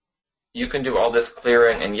you can do all this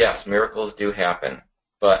clearing, and yes, miracles do happen.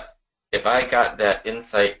 But if I got that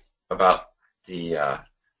insight about the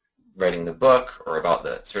writing the book or about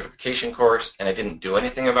the certification course and I didn't do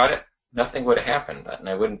anything about it, nothing would have happened, and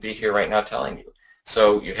I wouldn't be here right now telling you.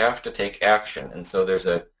 So you have to take action. And so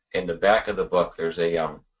in the back of the book, there's a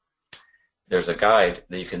guide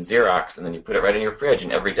that you can Xerox, and then you put it right in your fridge,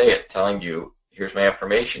 and every day it's telling you, here's my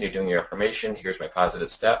affirmation, you're doing your affirmation, here's my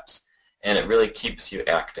positive steps, and it really keeps you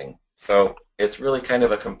acting. So it's really kind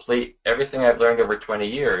of a complete, everything I've learned over 20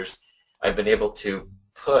 years, I've been able to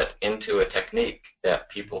put into a technique that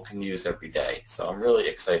people can use every day. So I'm really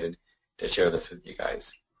excited to share this with you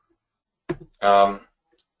guys.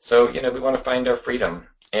 So, we want to find our freedom.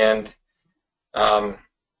 And I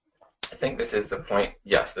think this is the point,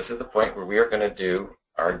 yes, this is the point where we are going to do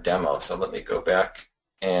our demo. So let me go back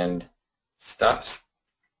and stop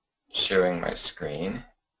sharing my screen.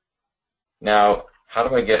 Now, how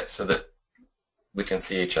do I get so that we can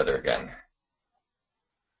see each other again?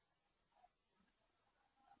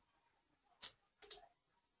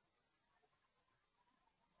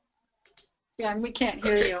 Yeah, and we can't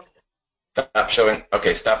hear you. Stop showing.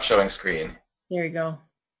 Okay, stop showing screen. There you go.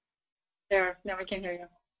 There, now we can hear you.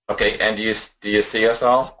 Okay, and do you see us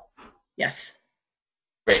all? Yes.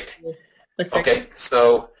 Great. Looks Okay, like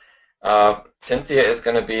so Cynthia is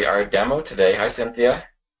going to be our demo today. Hi, Cynthia.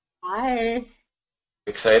 Hi.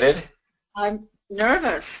 Excited? I'm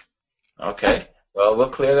nervous. Okay. Well, we'll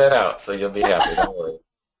clear that out, so you'll be happy. Don't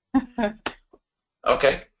worry.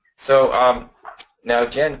 Okay. So now,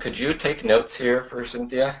 Jen, could you take notes here for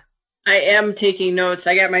Cynthia? I am taking notes.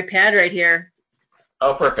 I got my pad right here.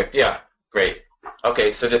 Oh, perfect. Yeah. Great.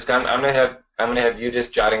 Okay. So just I'm gonna have you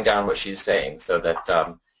just jotting down what she's saying, so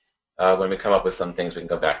that when we come up with some things, we can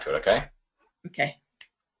go back to it. Okay. Okay.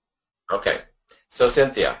 Okay. So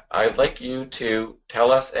Cynthia, I'd like you to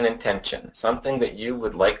tell us an intention, something that you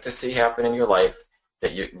would like to see happen in your life,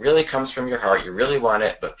 that really comes from your heart, you really want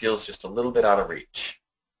it, but feels just a little bit out of reach.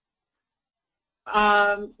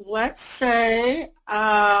 Let's say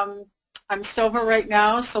I'm silver right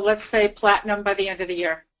now, so let's say platinum by the end of the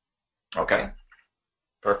year. Okay.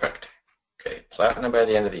 Perfect. Okay, platinum by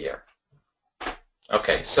the end of the year.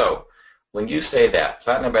 Okay, so when you say that,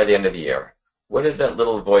 platinum by the end of the year, what does that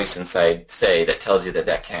little voice inside say that tells you that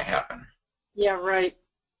that can't happen? Yeah, right.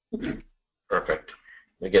 Perfect.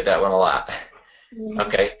 We get that one a lot. Mm-hmm.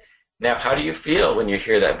 Okay. Now, how do you feel when you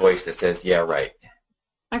hear that voice that says, yeah, right?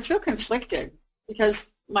 I feel conflicted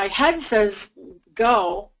because my head says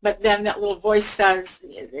go, but then that little voice says,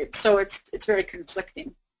 so it's very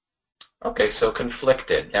conflicting. Okay, so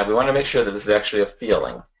conflicted. Now, we want to make sure that this is actually a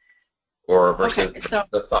feeling or versus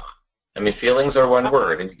the thought. I mean, feelings are one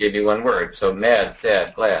word, and you gave me one word. So mad,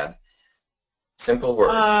 sad, glad. Simple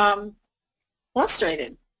word.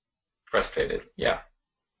 Frustrated. Frustrated, yeah.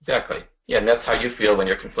 Exactly. Yeah, and that's how you feel when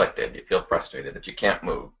you're conflicted. You feel frustrated, that you can't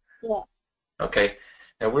move. Yeah. Okay.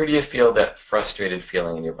 Now, where do you feel that frustrated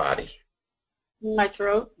feeling in your body? My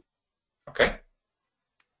throat. Okay.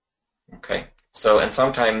 Okay. So, and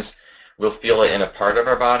sometimes we'll feel it in a part of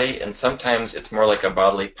our body, and sometimes it's more like a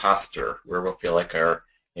bodily posture where we'll feel like our,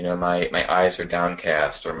 my eyes are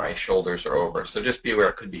downcast or my shoulders are over. So just be aware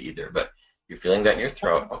it could be either, but you're feeling that in your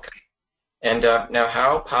throat. Okay. And now,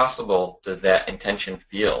 how possible does that intention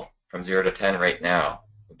feel from 0 to 10 right now,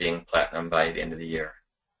 being platinum by the end of the year?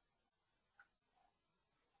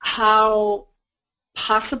 How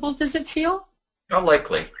possible does it feel? How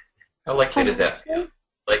likely? How likely does that feel?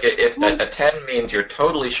 Like a 10 means you're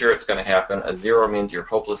totally sure it's going to happen. A 0 means you're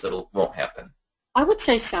hopeless it won't happen. I would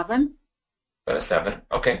say 7. But a 7.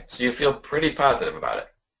 Okay. So you feel pretty positive about it.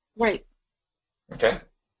 Right. Okay.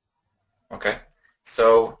 Okay.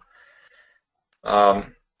 So,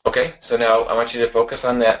 okay. So now I want you to focus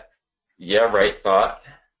on that yeah, right thought,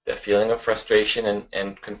 that feeling of frustration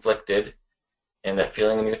and conflicted, and that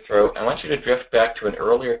feeling in your throat. I want you to drift back to an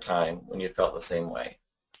earlier time when you felt the same way.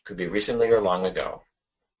 Could be recently or long ago.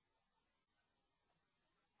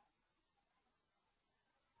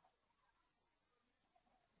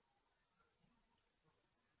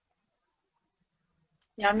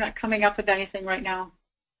 Yeah, I'm not coming up with anything right now.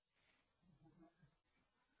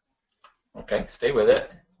 Okay, stay with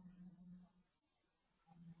it.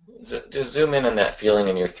 Just zoom in on that feeling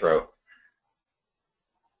in your throat.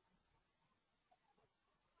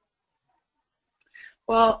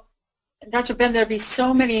 Well, Dr. Ben, there'd be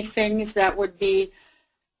so many things that would be,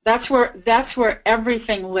 that's where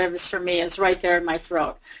everything lives for me, is right there in my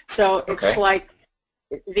throat. So it's like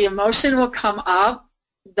the emotion will come up,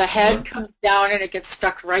 the head comes down, and it gets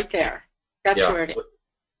stuck right there. That's where it is.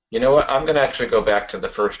 You know what? I'm going to actually go back to the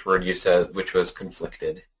first word you said, which was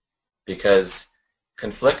conflicted, because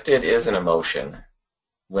conflicted is an emotion.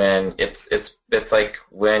 When it's like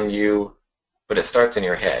when you, but it starts in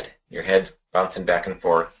your head. Your head's bouncing back and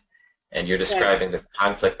forth, and you're describing the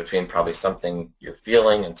conflict between probably something you're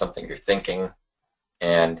feeling and something you're thinking.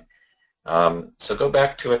 And so go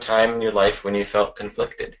back to a time in your life when you felt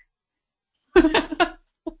conflicted.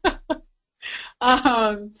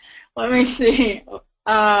 Let me see.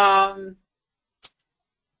 I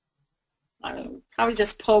probably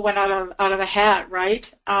just pull one out of the hat,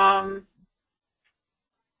 right?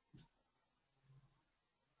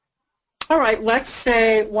 All right, let's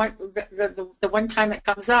say the one time it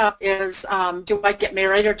comes up is, do I get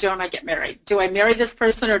married or don't I get married? Do I marry this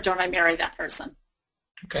person or don't I marry that person?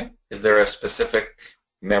 Okay. Is there a specific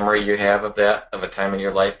memory you have of that, of a time in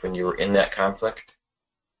your life when you were in that conflict?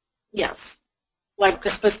 Yes. Like the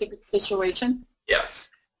specific situation?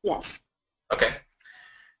 Yes. Yes. Okay.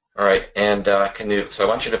 All right. And so I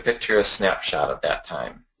want you to picture a snapshot of that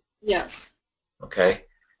time. Yes. Okay.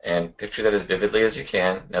 And picture that as vividly as you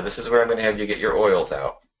can. Now this is where I'm going to have you get your oils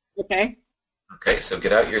out. Okay. Okay, so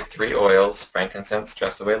get out your 3 oils: frankincense,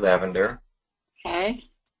 stress away, lavender. Okay.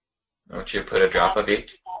 I want you to put a drop of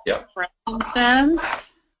each. Yep.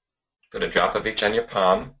 Frankincense. Put a drop of each on your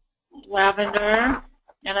palm. Lavender.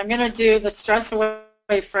 And I'm going to do the stress away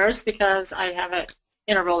first because I have it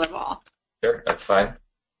in a roller ball. Sure, that's fine.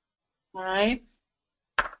 All right.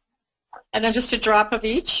 And then just a drop of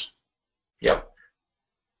each. Yep.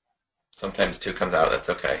 Sometimes 2 comes out. That's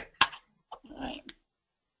okay. All right.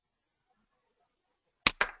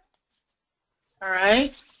 All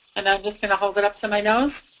right. And I'm just going to hold it up to my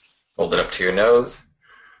nose. Hold it up to your nose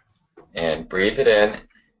and breathe it in.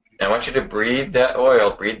 Now I want you to breathe that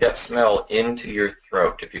oil, breathe that smell into your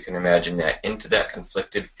throat, if you can imagine that, into that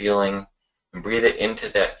conflicted feeling, and breathe it into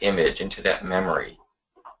that image, into that memory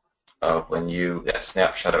of when that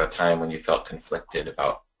snapshot of a time when you felt conflicted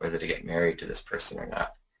about whether to get married to this person or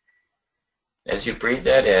not. As you breathe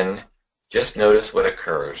that in, just notice what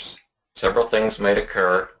occurs. Several things might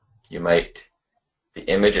occur. The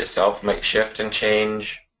image itself might shift and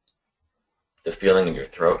change. The feeling in your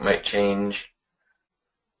throat might change.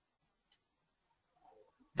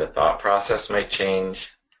 The thought process might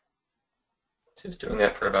change. Just doing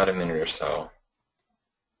that for about a minute or so.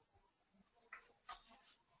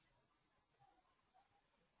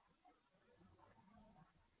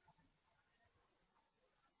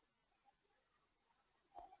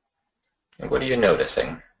 And what are you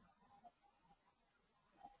noticing?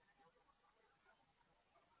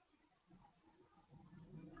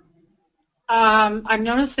 I'm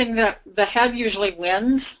noticing that the head usually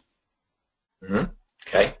wins.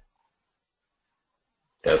 Okay.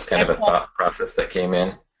 That was kind of a thought process that came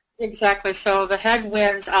in. Exactly. So the head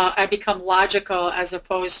wins. I become logical as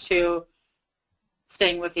opposed to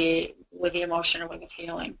staying with the emotion or with the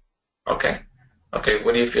feeling. Okay. Okay.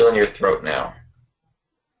 What do you feel in your throat now?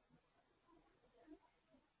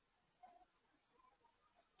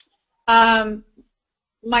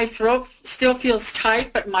 My throat still feels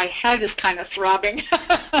tight, but my head is kind of throbbing.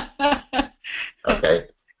 Okay.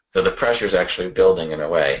 So the pressure is actually building in a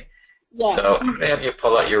way. Yeah. So I'm going to have you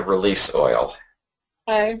pull out your release oil.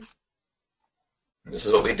 Okay. This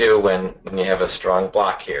is what we do when you have a strong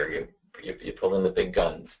block here. You pull in the big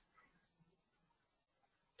guns.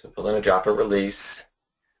 So pull in a drop of release.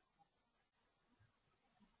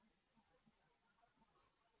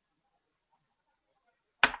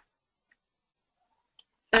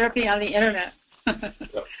 Therapy on the internet.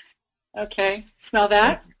 Yep. Okay. Smell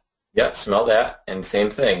that? Yeah, smell that. And same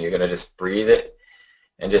thing. You're going to just breathe it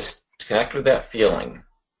and just connect with that feeling.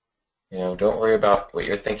 Don't worry about what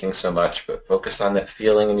you're thinking so much, but focus on that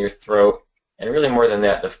feeling in your throat. And really more than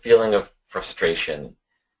that, the feeling of frustration.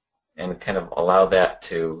 And kind of allow that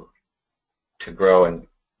to grow and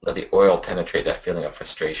let the oil penetrate that feeling of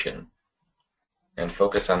frustration. And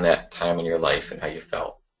focus on that time in your life and how you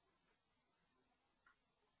felt.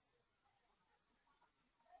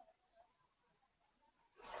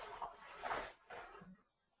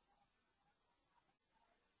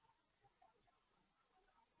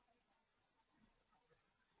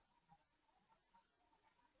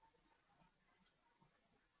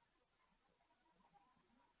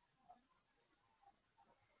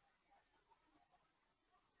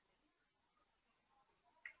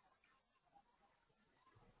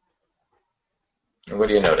 What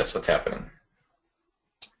do you notice? What's happening?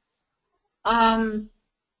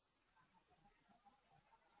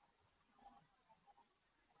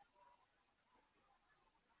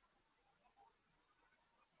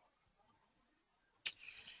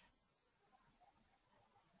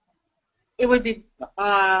 It would be,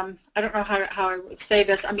 I don't know how I would say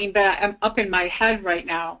this. I mean, but I'm up in my head right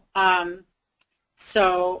now.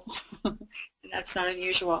 So that's not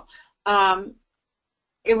unusual.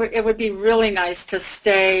 It would be really nice to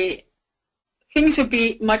stay, things would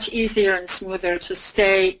be much easier and smoother to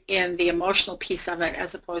stay in the emotional piece of it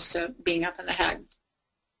as opposed to being up in the head.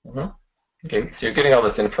 Mm-hmm. Okay, so you're getting all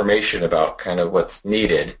this information about kind of what's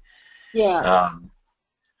needed. Yeah.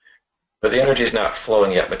 But the energy is not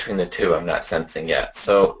flowing yet between the two. I'm not sensing yet.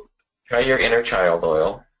 So try your inner child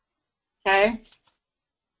oil. Okay.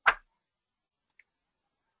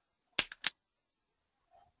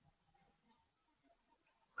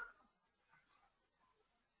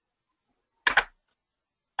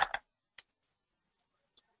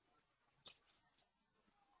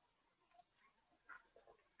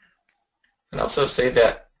 And also say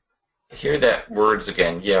that, hear that words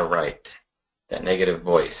again, yeah, right. That negative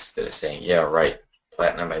voice that is saying, yeah, right,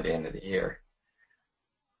 platinum by the end of the year.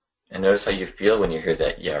 And notice how you feel when you hear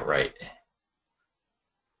that, yeah, right.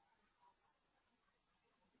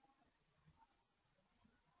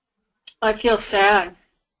 I feel sad.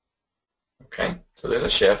 Okay, so there's a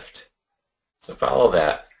shift. So follow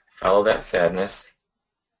that. Follow that sadness.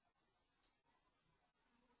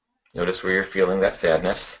 Notice where you're feeling that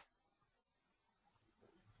sadness.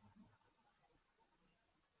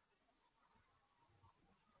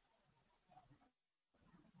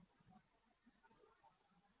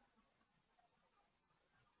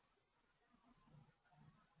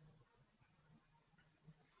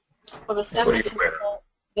 Well, the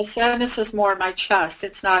sadness is more in my chest.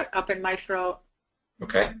 It's not up in my throat.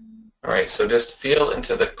 Okay. All right, so just feel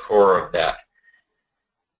into the core of that.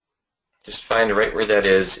 Just find right where that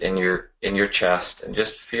is in your chest, and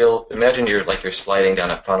just feel, imagine you're sliding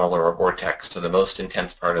down a funnel or a vortex to the most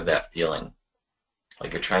intense part of that feeling.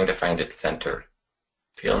 Like you're trying to find its center.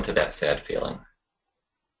 Feel into that sad feeling.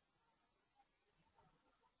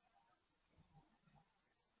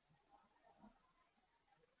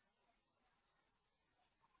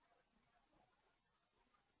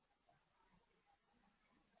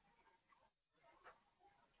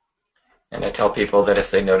 And I tell people that if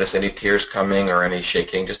they notice any tears coming or any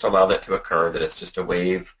shaking, just allow that to occur, that it's just a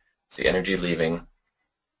wave, it's the energy leaving.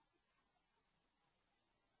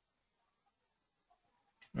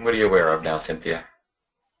 And what are you aware of now, Cynthia?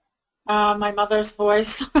 My mother's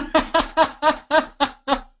voice.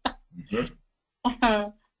 Mm-hmm.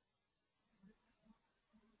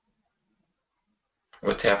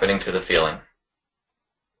 What's happening to the feeling?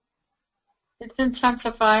 It's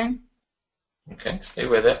intensifying. Okay, stay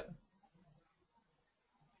with it.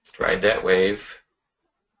 Just ride that wave.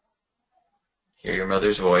 Hear your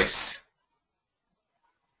mother's voice.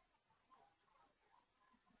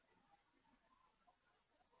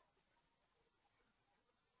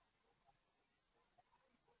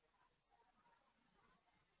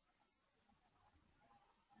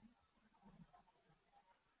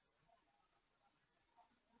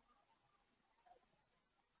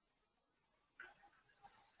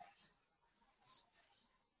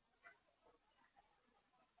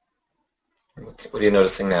 What are you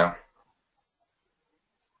noticing now?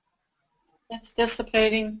 It's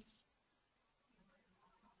dissipating.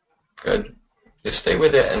 Good. Just stay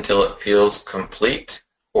with it until it feels complete,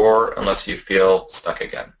 or unless you feel stuck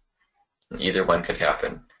again. Either one could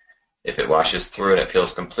happen. If it washes through and it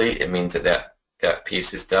feels complete, it means that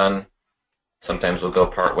piece is done. Sometimes we'll go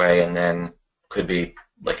part way, and then could be,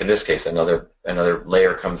 like in this case, another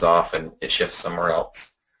layer comes off and it shifts somewhere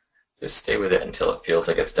else. Just stay with it until it feels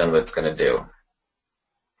like it's done what it's going to do.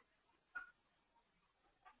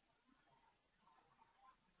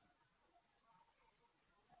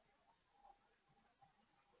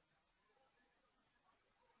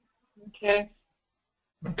 Okay.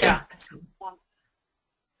 Okay. Yeah.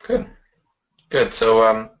 Good. Good. So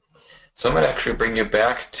I'm going to actually bring you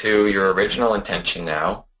back to your original intention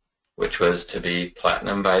now, which was to be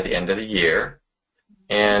platinum by the end of the year.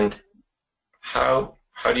 And how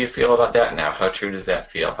do you feel about that now? How true does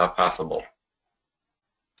that feel? How possible?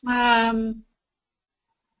 I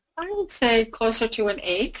would say closer to an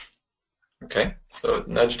 8. Okay. So it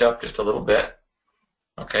nudged up just a little bit.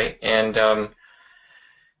 Okay. And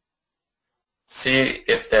see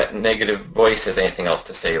if that negative voice has anything else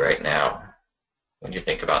to say right now when you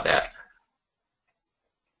think about that.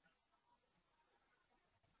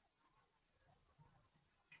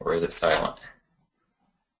 Or is it silent?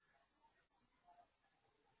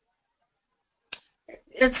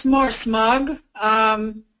 It's more smug.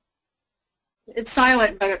 It's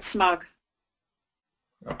silent, but it's smug.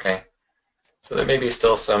 Okay. So there may be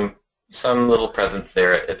still some little presence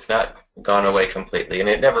there. It's not gone away completely, and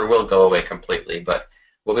it never will go away completely, but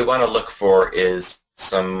what we want to look for is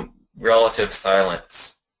some relative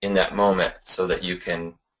silence in that moment so that you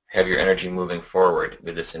can have your energy moving forward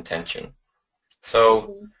with this intention.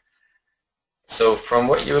 So from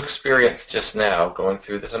what you experienced just now, going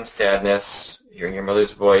through some sadness, hearing your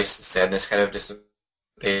mother's voice, the sadness kind of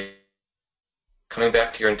dissipated, coming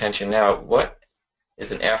back to your intention now, what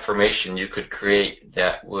is an affirmation you could create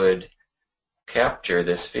that would capture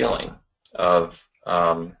this feeling of,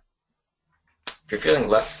 if you're feeling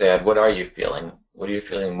less sad, what are you feeling? What are you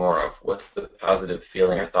feeling more of? What's the positive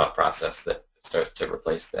feeling or thought process that starts to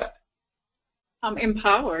replace that? I'm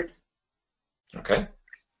empowered. Okay.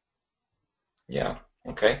 Yeah.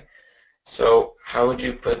 Okay. So how would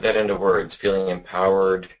you put that into words? Feeling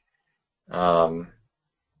empowered. I'm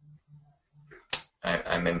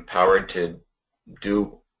empowered to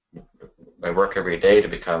do my work every day to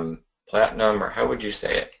become platinum, or how would you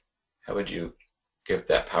say it? How would you give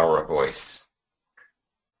that power a voice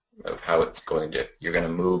of how you're going to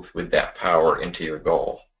move with that power into your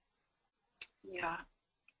goal? Yeah.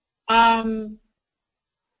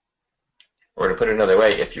 Or to put it another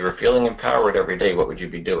way, if you were feeling empowered every day, what would you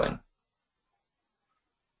be doing?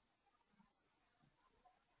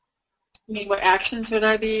 You mean what actions would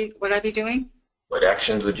I be doing? What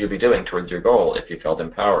actions would you be doing towards your goal if you felt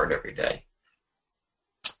empowered every day?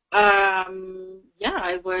 Yeah,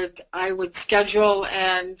 I would schedule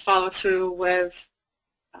and follow through with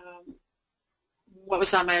what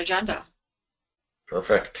was on my agenda.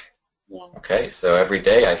 Perfect. Yeah. Okay, so every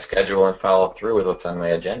day I schedule and follow through with what's on my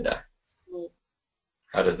agenda. Mm.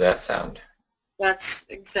 How does that sound? That's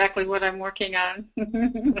exactly what I'm working on.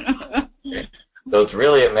 Okay. So it's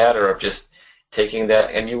really a matter of just taking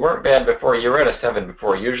that, and you weren't bad before, you were at a 7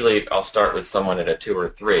 before. Usually I'll start with someone at a 2 or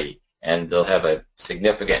 3, and they'll have a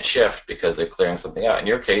significant shift because they're clearing something out. In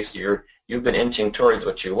your case, you've been inching towards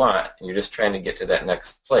what you want, and you're just trying to get to that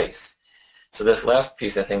next place. So this last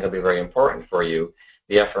piece I think will be very important for you,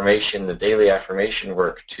 the affirmation, the daily affirmation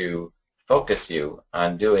work to focus you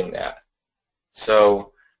on doing that.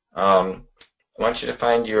 So I want you to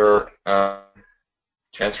find your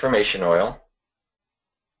transformation oil.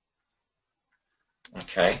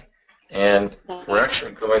 Okay, and we're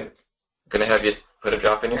actually going to have you put a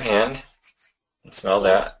drop in your hand and smell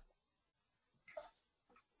that.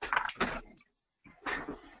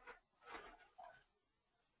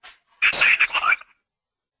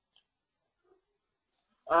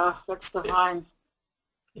 What's the line?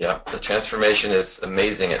 Yeah, the transformation is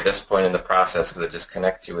amazing at this point in the process because it just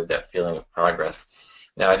connects you with that feeling of progress.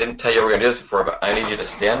 Now, I didn't tell you we're going to do this before, but I need you to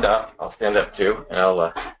stand up. I'll stand up too, and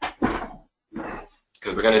I'll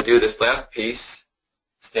because we're going to do this last piece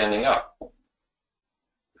standing up. All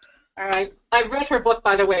right. I read her book,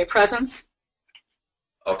 by the way, Presence.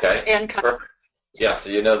 Okay. And perfect. Yeah, so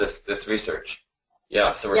you know this research.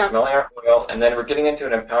 Yeah, so we're smelling our oil, and then we're getting into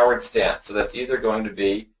an empowered stance. So that's either going to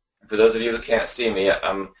be, for those of you who can't see me,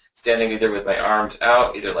 I'm standing either with my arms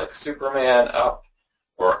out, either like Superman up,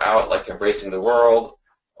 or out like embracing the world,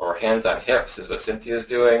 or hands on hips is what Cynthia's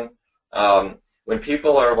doing. When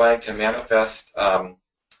people are wanting to manifest a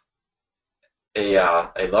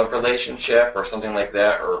love relationship or something like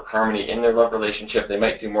that, or harmony in their love relationship, they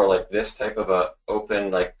might do more like this type of a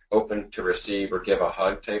open to receive or give a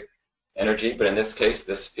hug type energy. But in this case,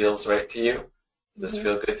 this feels right to you. Does this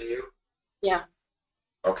feel good to you? Yeah.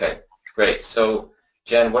 Okay, great. So,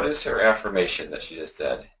 Jen, what is her affirmation that she just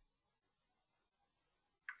said?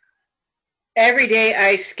 Every day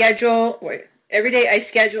I schedule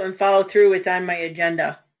and follow through what's on my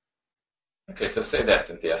agenda. Okay, so say that,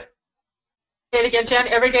 Cynthia. Say it again, Jen.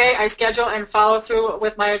 Every day I schedule and follow through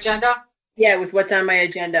with my agenda? Yeah, with what's on my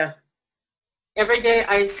agenda. Every day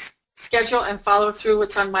I schedule and follow through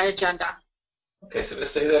what's on my agenda. Okay, so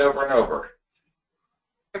just say that over and over.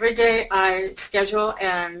 Every day I schedule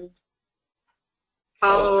and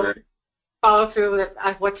follow through with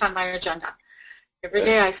what's on my agenda. Every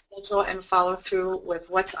day I schedule and follow through with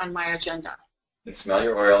what's on my agenda. And smell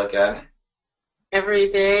your oil again. Every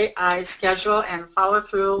day I schedule and follow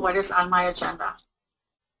through what is on my agenda.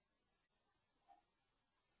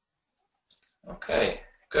 Okay,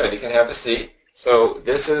 good. You can have a seat. So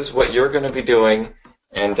this is what you're going to be doing,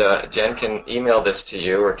 and Jen can email this to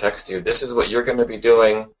you or text you. This is what you're going to be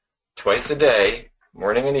doing twice a day,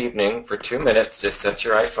 morning and evening, for 2 minutes. Just set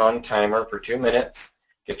your iPhone timer for 2 minutes.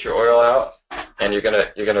 Get your oil out, and you're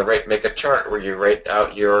gonna make a chart where you write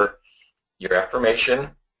out your affirmation,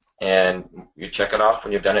 and you check it off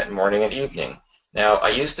when you've done it in morning and evening. Now, I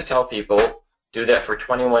used to tell people do that for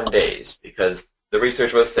 21 days because the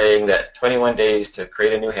research was saying that 21 days to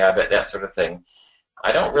create a new habit, that sort of thing.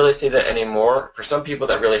 I don't really see that anymore. For some people,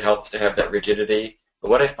 that really helps to have that rigidity. But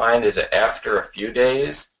what I find is that after a few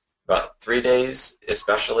days, about 3 days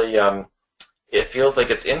especially, it feels like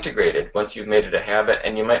it's integrated once you've made it a habit,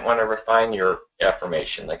 and you might want to refine your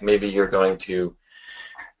affirmation. Like maybe you're going to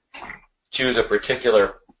choose a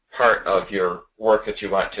particular part of your work that you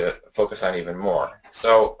want to focus on even more.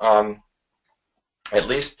 So at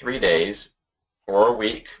least 3 days or a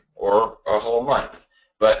week or a whole month.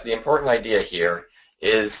 But the important idea here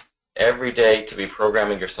is every day to be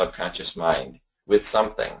programming your subconscious mind with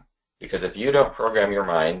something. Because if you don't program your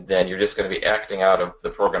mind, then you're just going to be acting out of the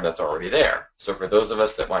program that's already there. So for those of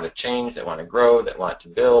us that want to change, that want to grow, that want to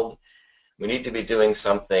build, we need to be doing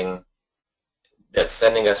something that's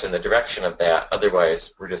sending us in the direction of that.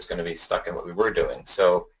 Otherwise, we're just going to be stuck in what we were doing.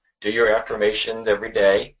 So do your affirmations every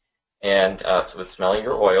day, and so with smelling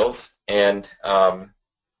your oils. And I'd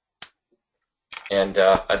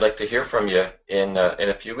like to hear from you in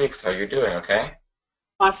a few weeks how you're doing, okay?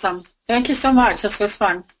 Awesome. Thank you so much. This was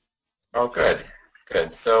fun. Oh, good.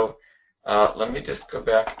 Good. So let me just go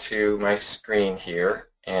back to my screen here,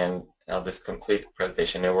 and I'll just complete the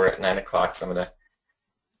presentation. Now we're at 9 o'clock, so I'm going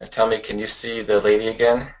to tell me, can you see the lady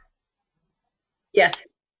again? Yes.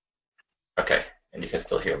 Okay. And you can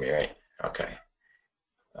still hear me, right? Okay.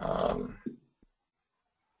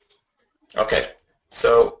 Okay.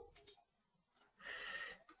 So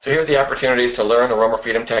here are the opportunities to learn Aroma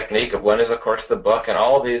Freedom Technique. One is, of course, the book, and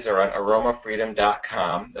all of these are on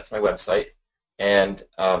aromafreedom.com. That's my website. And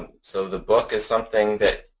so the book is something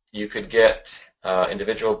that you could get,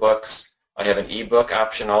 individual books. I have an ebook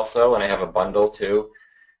option also, and I have a bundle too.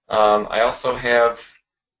 I also have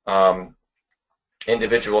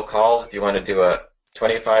individual calls if you want to do a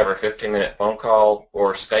 25 or 15-minute phone call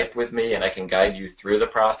or Skype with me, and I can guide you through the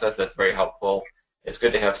process. That's very helpful. It's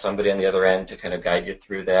good to have somebody on the other end to kind of guide you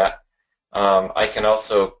through that. I can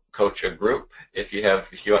also coach a group. If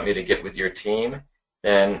you want me to get with your team,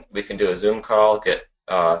 then we can do a Zoom call, get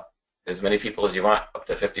as many people as you want, up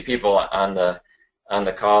to 50 people on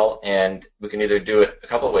the call, and we can either do it a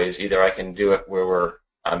couple of ways. Either I can do it where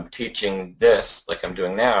I'm teaching this, like I'm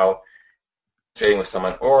doing now, trading with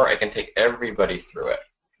someone, or I can take everybody through it.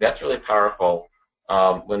 That's really powerful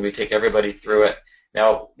when we take everybody through it.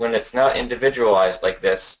 Now, when it's not individualized like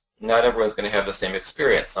this, not everyone's going to have the same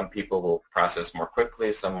experience. Some people will process more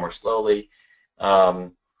quickly, some more slowly,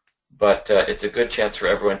 but it's a good chance for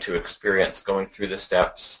everyone to experience going through the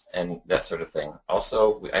steps and that sort of thing.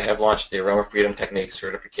 Also, I have launched the Aroma Freedom Technique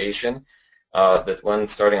certification. The one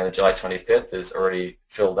starting on July 25th is already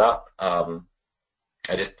filled up.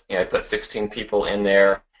 I put 16 people in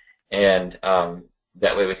there, and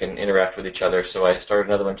that way we can interact with each other. So I started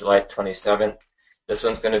another one July 27th. This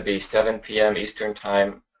one's going to be 7 p.m. Eastern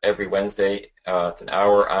Time every Wednesday. It's an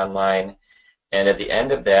hour online. And at the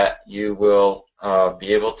end of that, you will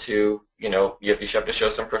be able to, you have to show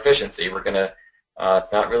some proficiency. We're going to,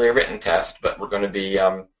 it's not really a written test, but we're going to be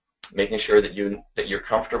making sure that you're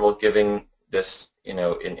comfortable giving this,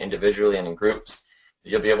 individually and in groups.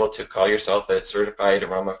 You'll be able to call yourself a certified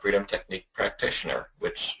Aroma Freedom Technique practitioner,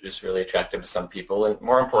 which is really attractive to some people. And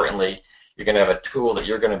more importantly, you're going to have a tool that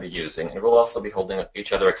you're going to be using, and we'll also be holding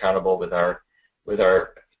each other accountable with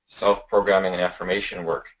our self-programming and affirmation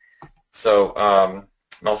work. So I'm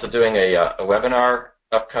also doing a webinar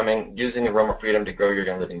upcoming, using Aroma Freedom to grow your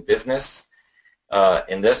young living business.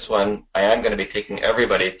 In this one, I am going to be taking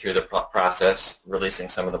everybody through the process, releasing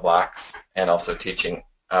some of the blocks, and also teaching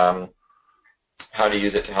how to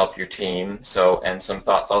use it to help your team. So, and some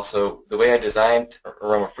thoughts also. The way I designed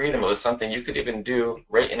Aroma Freedom, it was something you could even do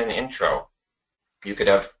right in an intro. You could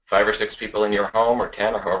have 5 or 6 people in your home, or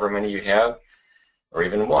 10, or however many you have, or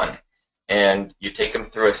even 1. And you take them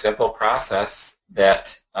through a simple process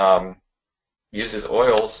that uses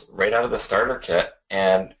oils right out of the starter kit,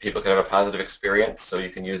 and people can have a positive experience. So you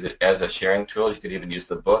can use it as a sharing tool. You could even use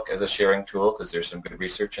the book as a sharing tool, because there's some good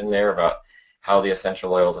research in there about how the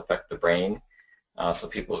essential oils affect the brain. So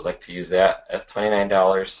people would like to use that. That's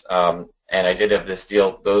 $29. And I did have this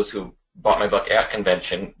deal. Those who bought my book at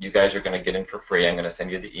convention, you guys are going to get in for free. I'm going to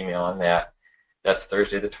send you the email on that. That's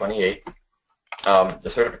Thursday the 28th. The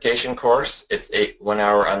certification course, it's 8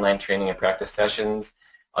 one-hour online training and practice sessions.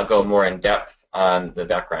 I'll go more in depth on the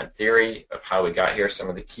background theory of how we got here, some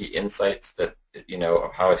of the key insights that,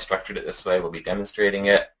 of how I structured it this way. We'll be demonstrating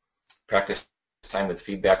it. Practice time with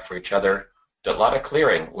feedback for each other. A lot of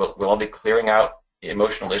clearing. We'll all be clearing out the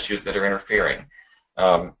emotional issues that are interfering.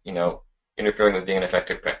 interfering with being an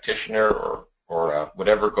effective practitioner or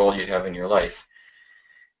whatever goal you have in your life,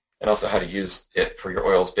 and also how to use it for your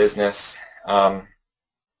oils business.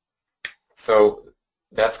 So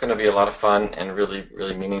that's going to be a lot of fun and really,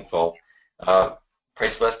 really meaningful.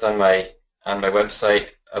 Price list on my website.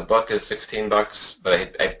 A book is $16,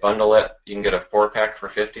 but I bundle it. You can get a 4-pack for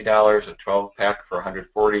 $50, a 12-pack for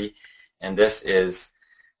 $140, and this is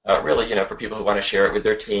really, for people who want to share it with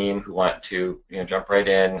their team, who want to, jump right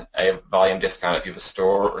in. I have volume discount if you have a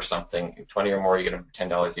store or something. 20 or more, you get them for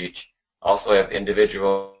 $10 each. Also, I have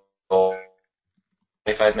individual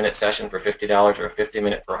 25-minute session for $50 or a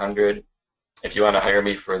 50-minute for $100. If you want to hire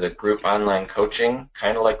me for the group online coaching,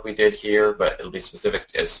 kind of like we did here, but it'll be specific,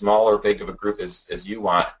 as small or big of a group as you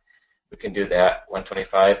want, we can do that,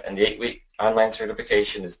 $125. And the 8-week online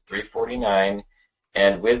certification is $349.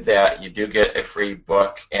 And with that, you do get a free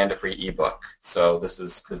book and a free ebook. So this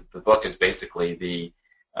is, because the book is basically the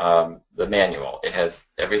manual. It has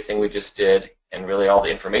everything we just did, and really all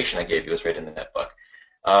the information I gave you is right in that book.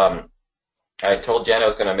 I told Jen I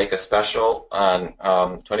was going to make a special on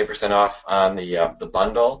 20% off on the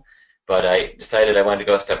bundle, but I decided I wanted to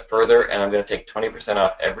go a step further, and I'm going to take 20%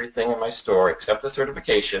 off everything in my store except the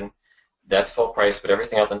certification. That's full price, but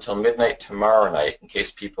everything else until midnight tomorrow night, in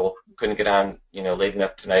case people couldn't get on, late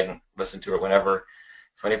enough tonight and listen to it whenever.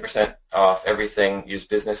 20% off everything. Use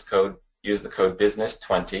the code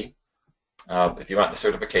BUSINESS20. If you want the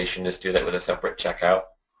certification, just do that with a separate checkout.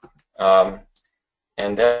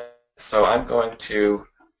 And then, so I'm going to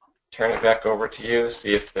turn it back over to you,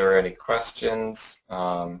 see if there are any questions.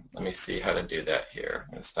 Let me see how to do that here.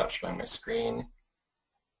 I'm going to stop showing my screen.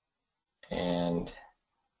 And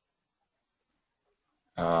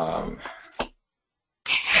I'll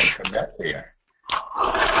come back to you.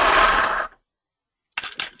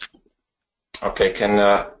 Okay,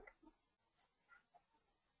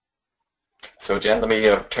 so Jen, let me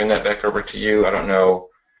turn that back over to you. I don't know,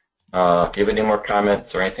 do you have any more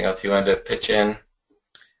comments or anything else you wanted to pitch in?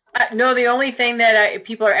 No, the only thing that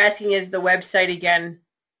people are asking is the website again.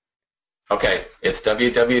 Okay, it's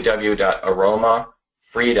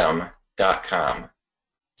www.aromafreedom.com.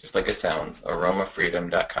 Just like it sounds,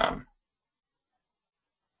 aromafreedom.com.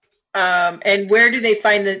 And where do they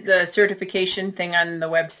find the certification thing on the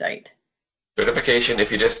website? Certification,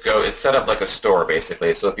 if you just go, it's set up like a store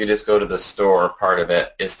basically. So if you just go to the store part of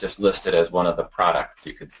it, it's just listed as one of the products,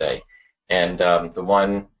 you could say. And the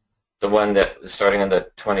one that is starting on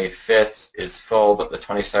the 25th is full, but the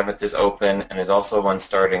 27th is open, and there's also one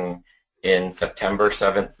starting in September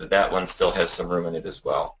 7th. That one still has some room in it as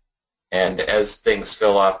well. And as things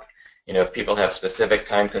fill up, if people have specific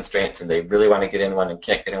time constraints and they really want to get in one and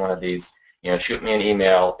can't get in one of these, shoot me an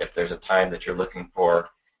email if there's a time that you're looking for,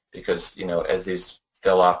 because, as these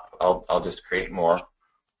fill up, I'll just create more.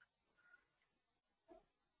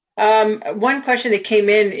 One question that came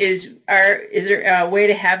in is there a way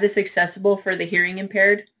to have this accessible for the hearing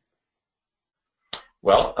impaired?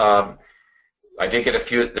 Well, I did get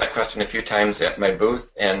that question a few times at my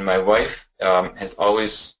booth, and my wife has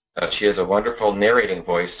always, she has a wonderful narrating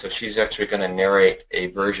voice, so she's actually going to narrate a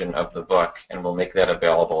version of the book, and we'll make that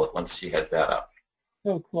available once she has that up.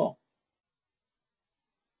 Oh, cool.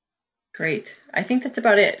 Great. I think that's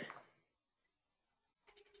about it.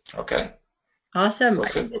 Okay. Awesome.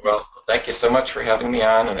 Well, thank you so much for having me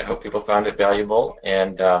on, and I hope people found it valuable.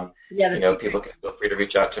 And, people can feel free to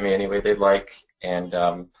reach out to me any way they'd like. And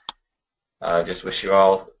just wish you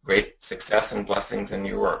all great success and blessings in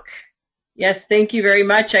your work. Yes, thank you very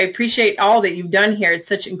much. I appreciate all that you've done here. It's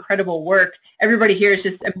such incredible work. Everybody here is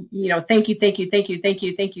just, thank you, thank you, thank you, thank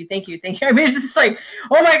you, thank you, thank you, thank you. I mean, it's just like,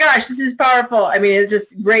 oh my gosh, this is powerful. I mean, it's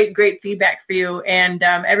just great, great feedback for you. And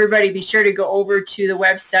everybody be sure to go over to the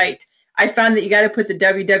website. I found that you got to put the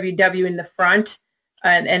www in the front,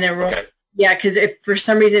 and then okay. Yeah, because if for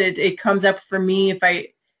some reason it comes up for me, if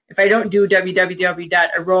I don't do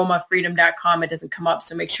www.aromafreedom.com, it doesn't come up.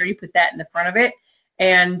 So make sure you put that in the front of it.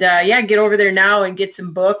 And, get over there now and get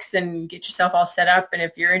some books and get yourself all set up. And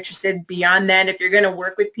if you're interested beyond that, if you're going to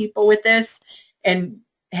work with people with this and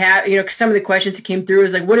have, some of the questions that came through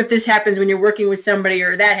is like, what if this happens when you're working with somebody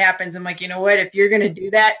or that happens? I'm like, you know what, if you're going to do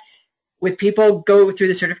that with people, go through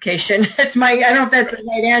the certification. That's I don't know if that's the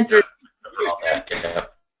right answer.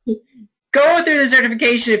 Go through the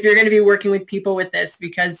certification if you're going to be working with people with this,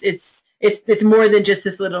 because it's more than just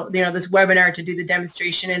this little, this webinar to do the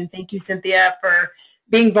demonstration. And thank you, Cynthia, for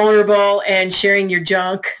being vulnerable and sharing your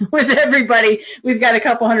junk with everybody. We've got a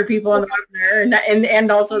couple hundred people on the webinar,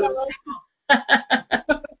 and also the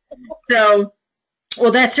people. So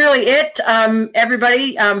Well, that's really it.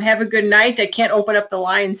 Everybody, have a good night. I can't open up the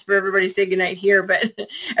lines for everybody to say goodnight here, but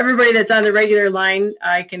everybody that's on the regular line,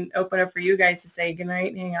 I can open up for you guys to say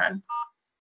goodnight. Hang on.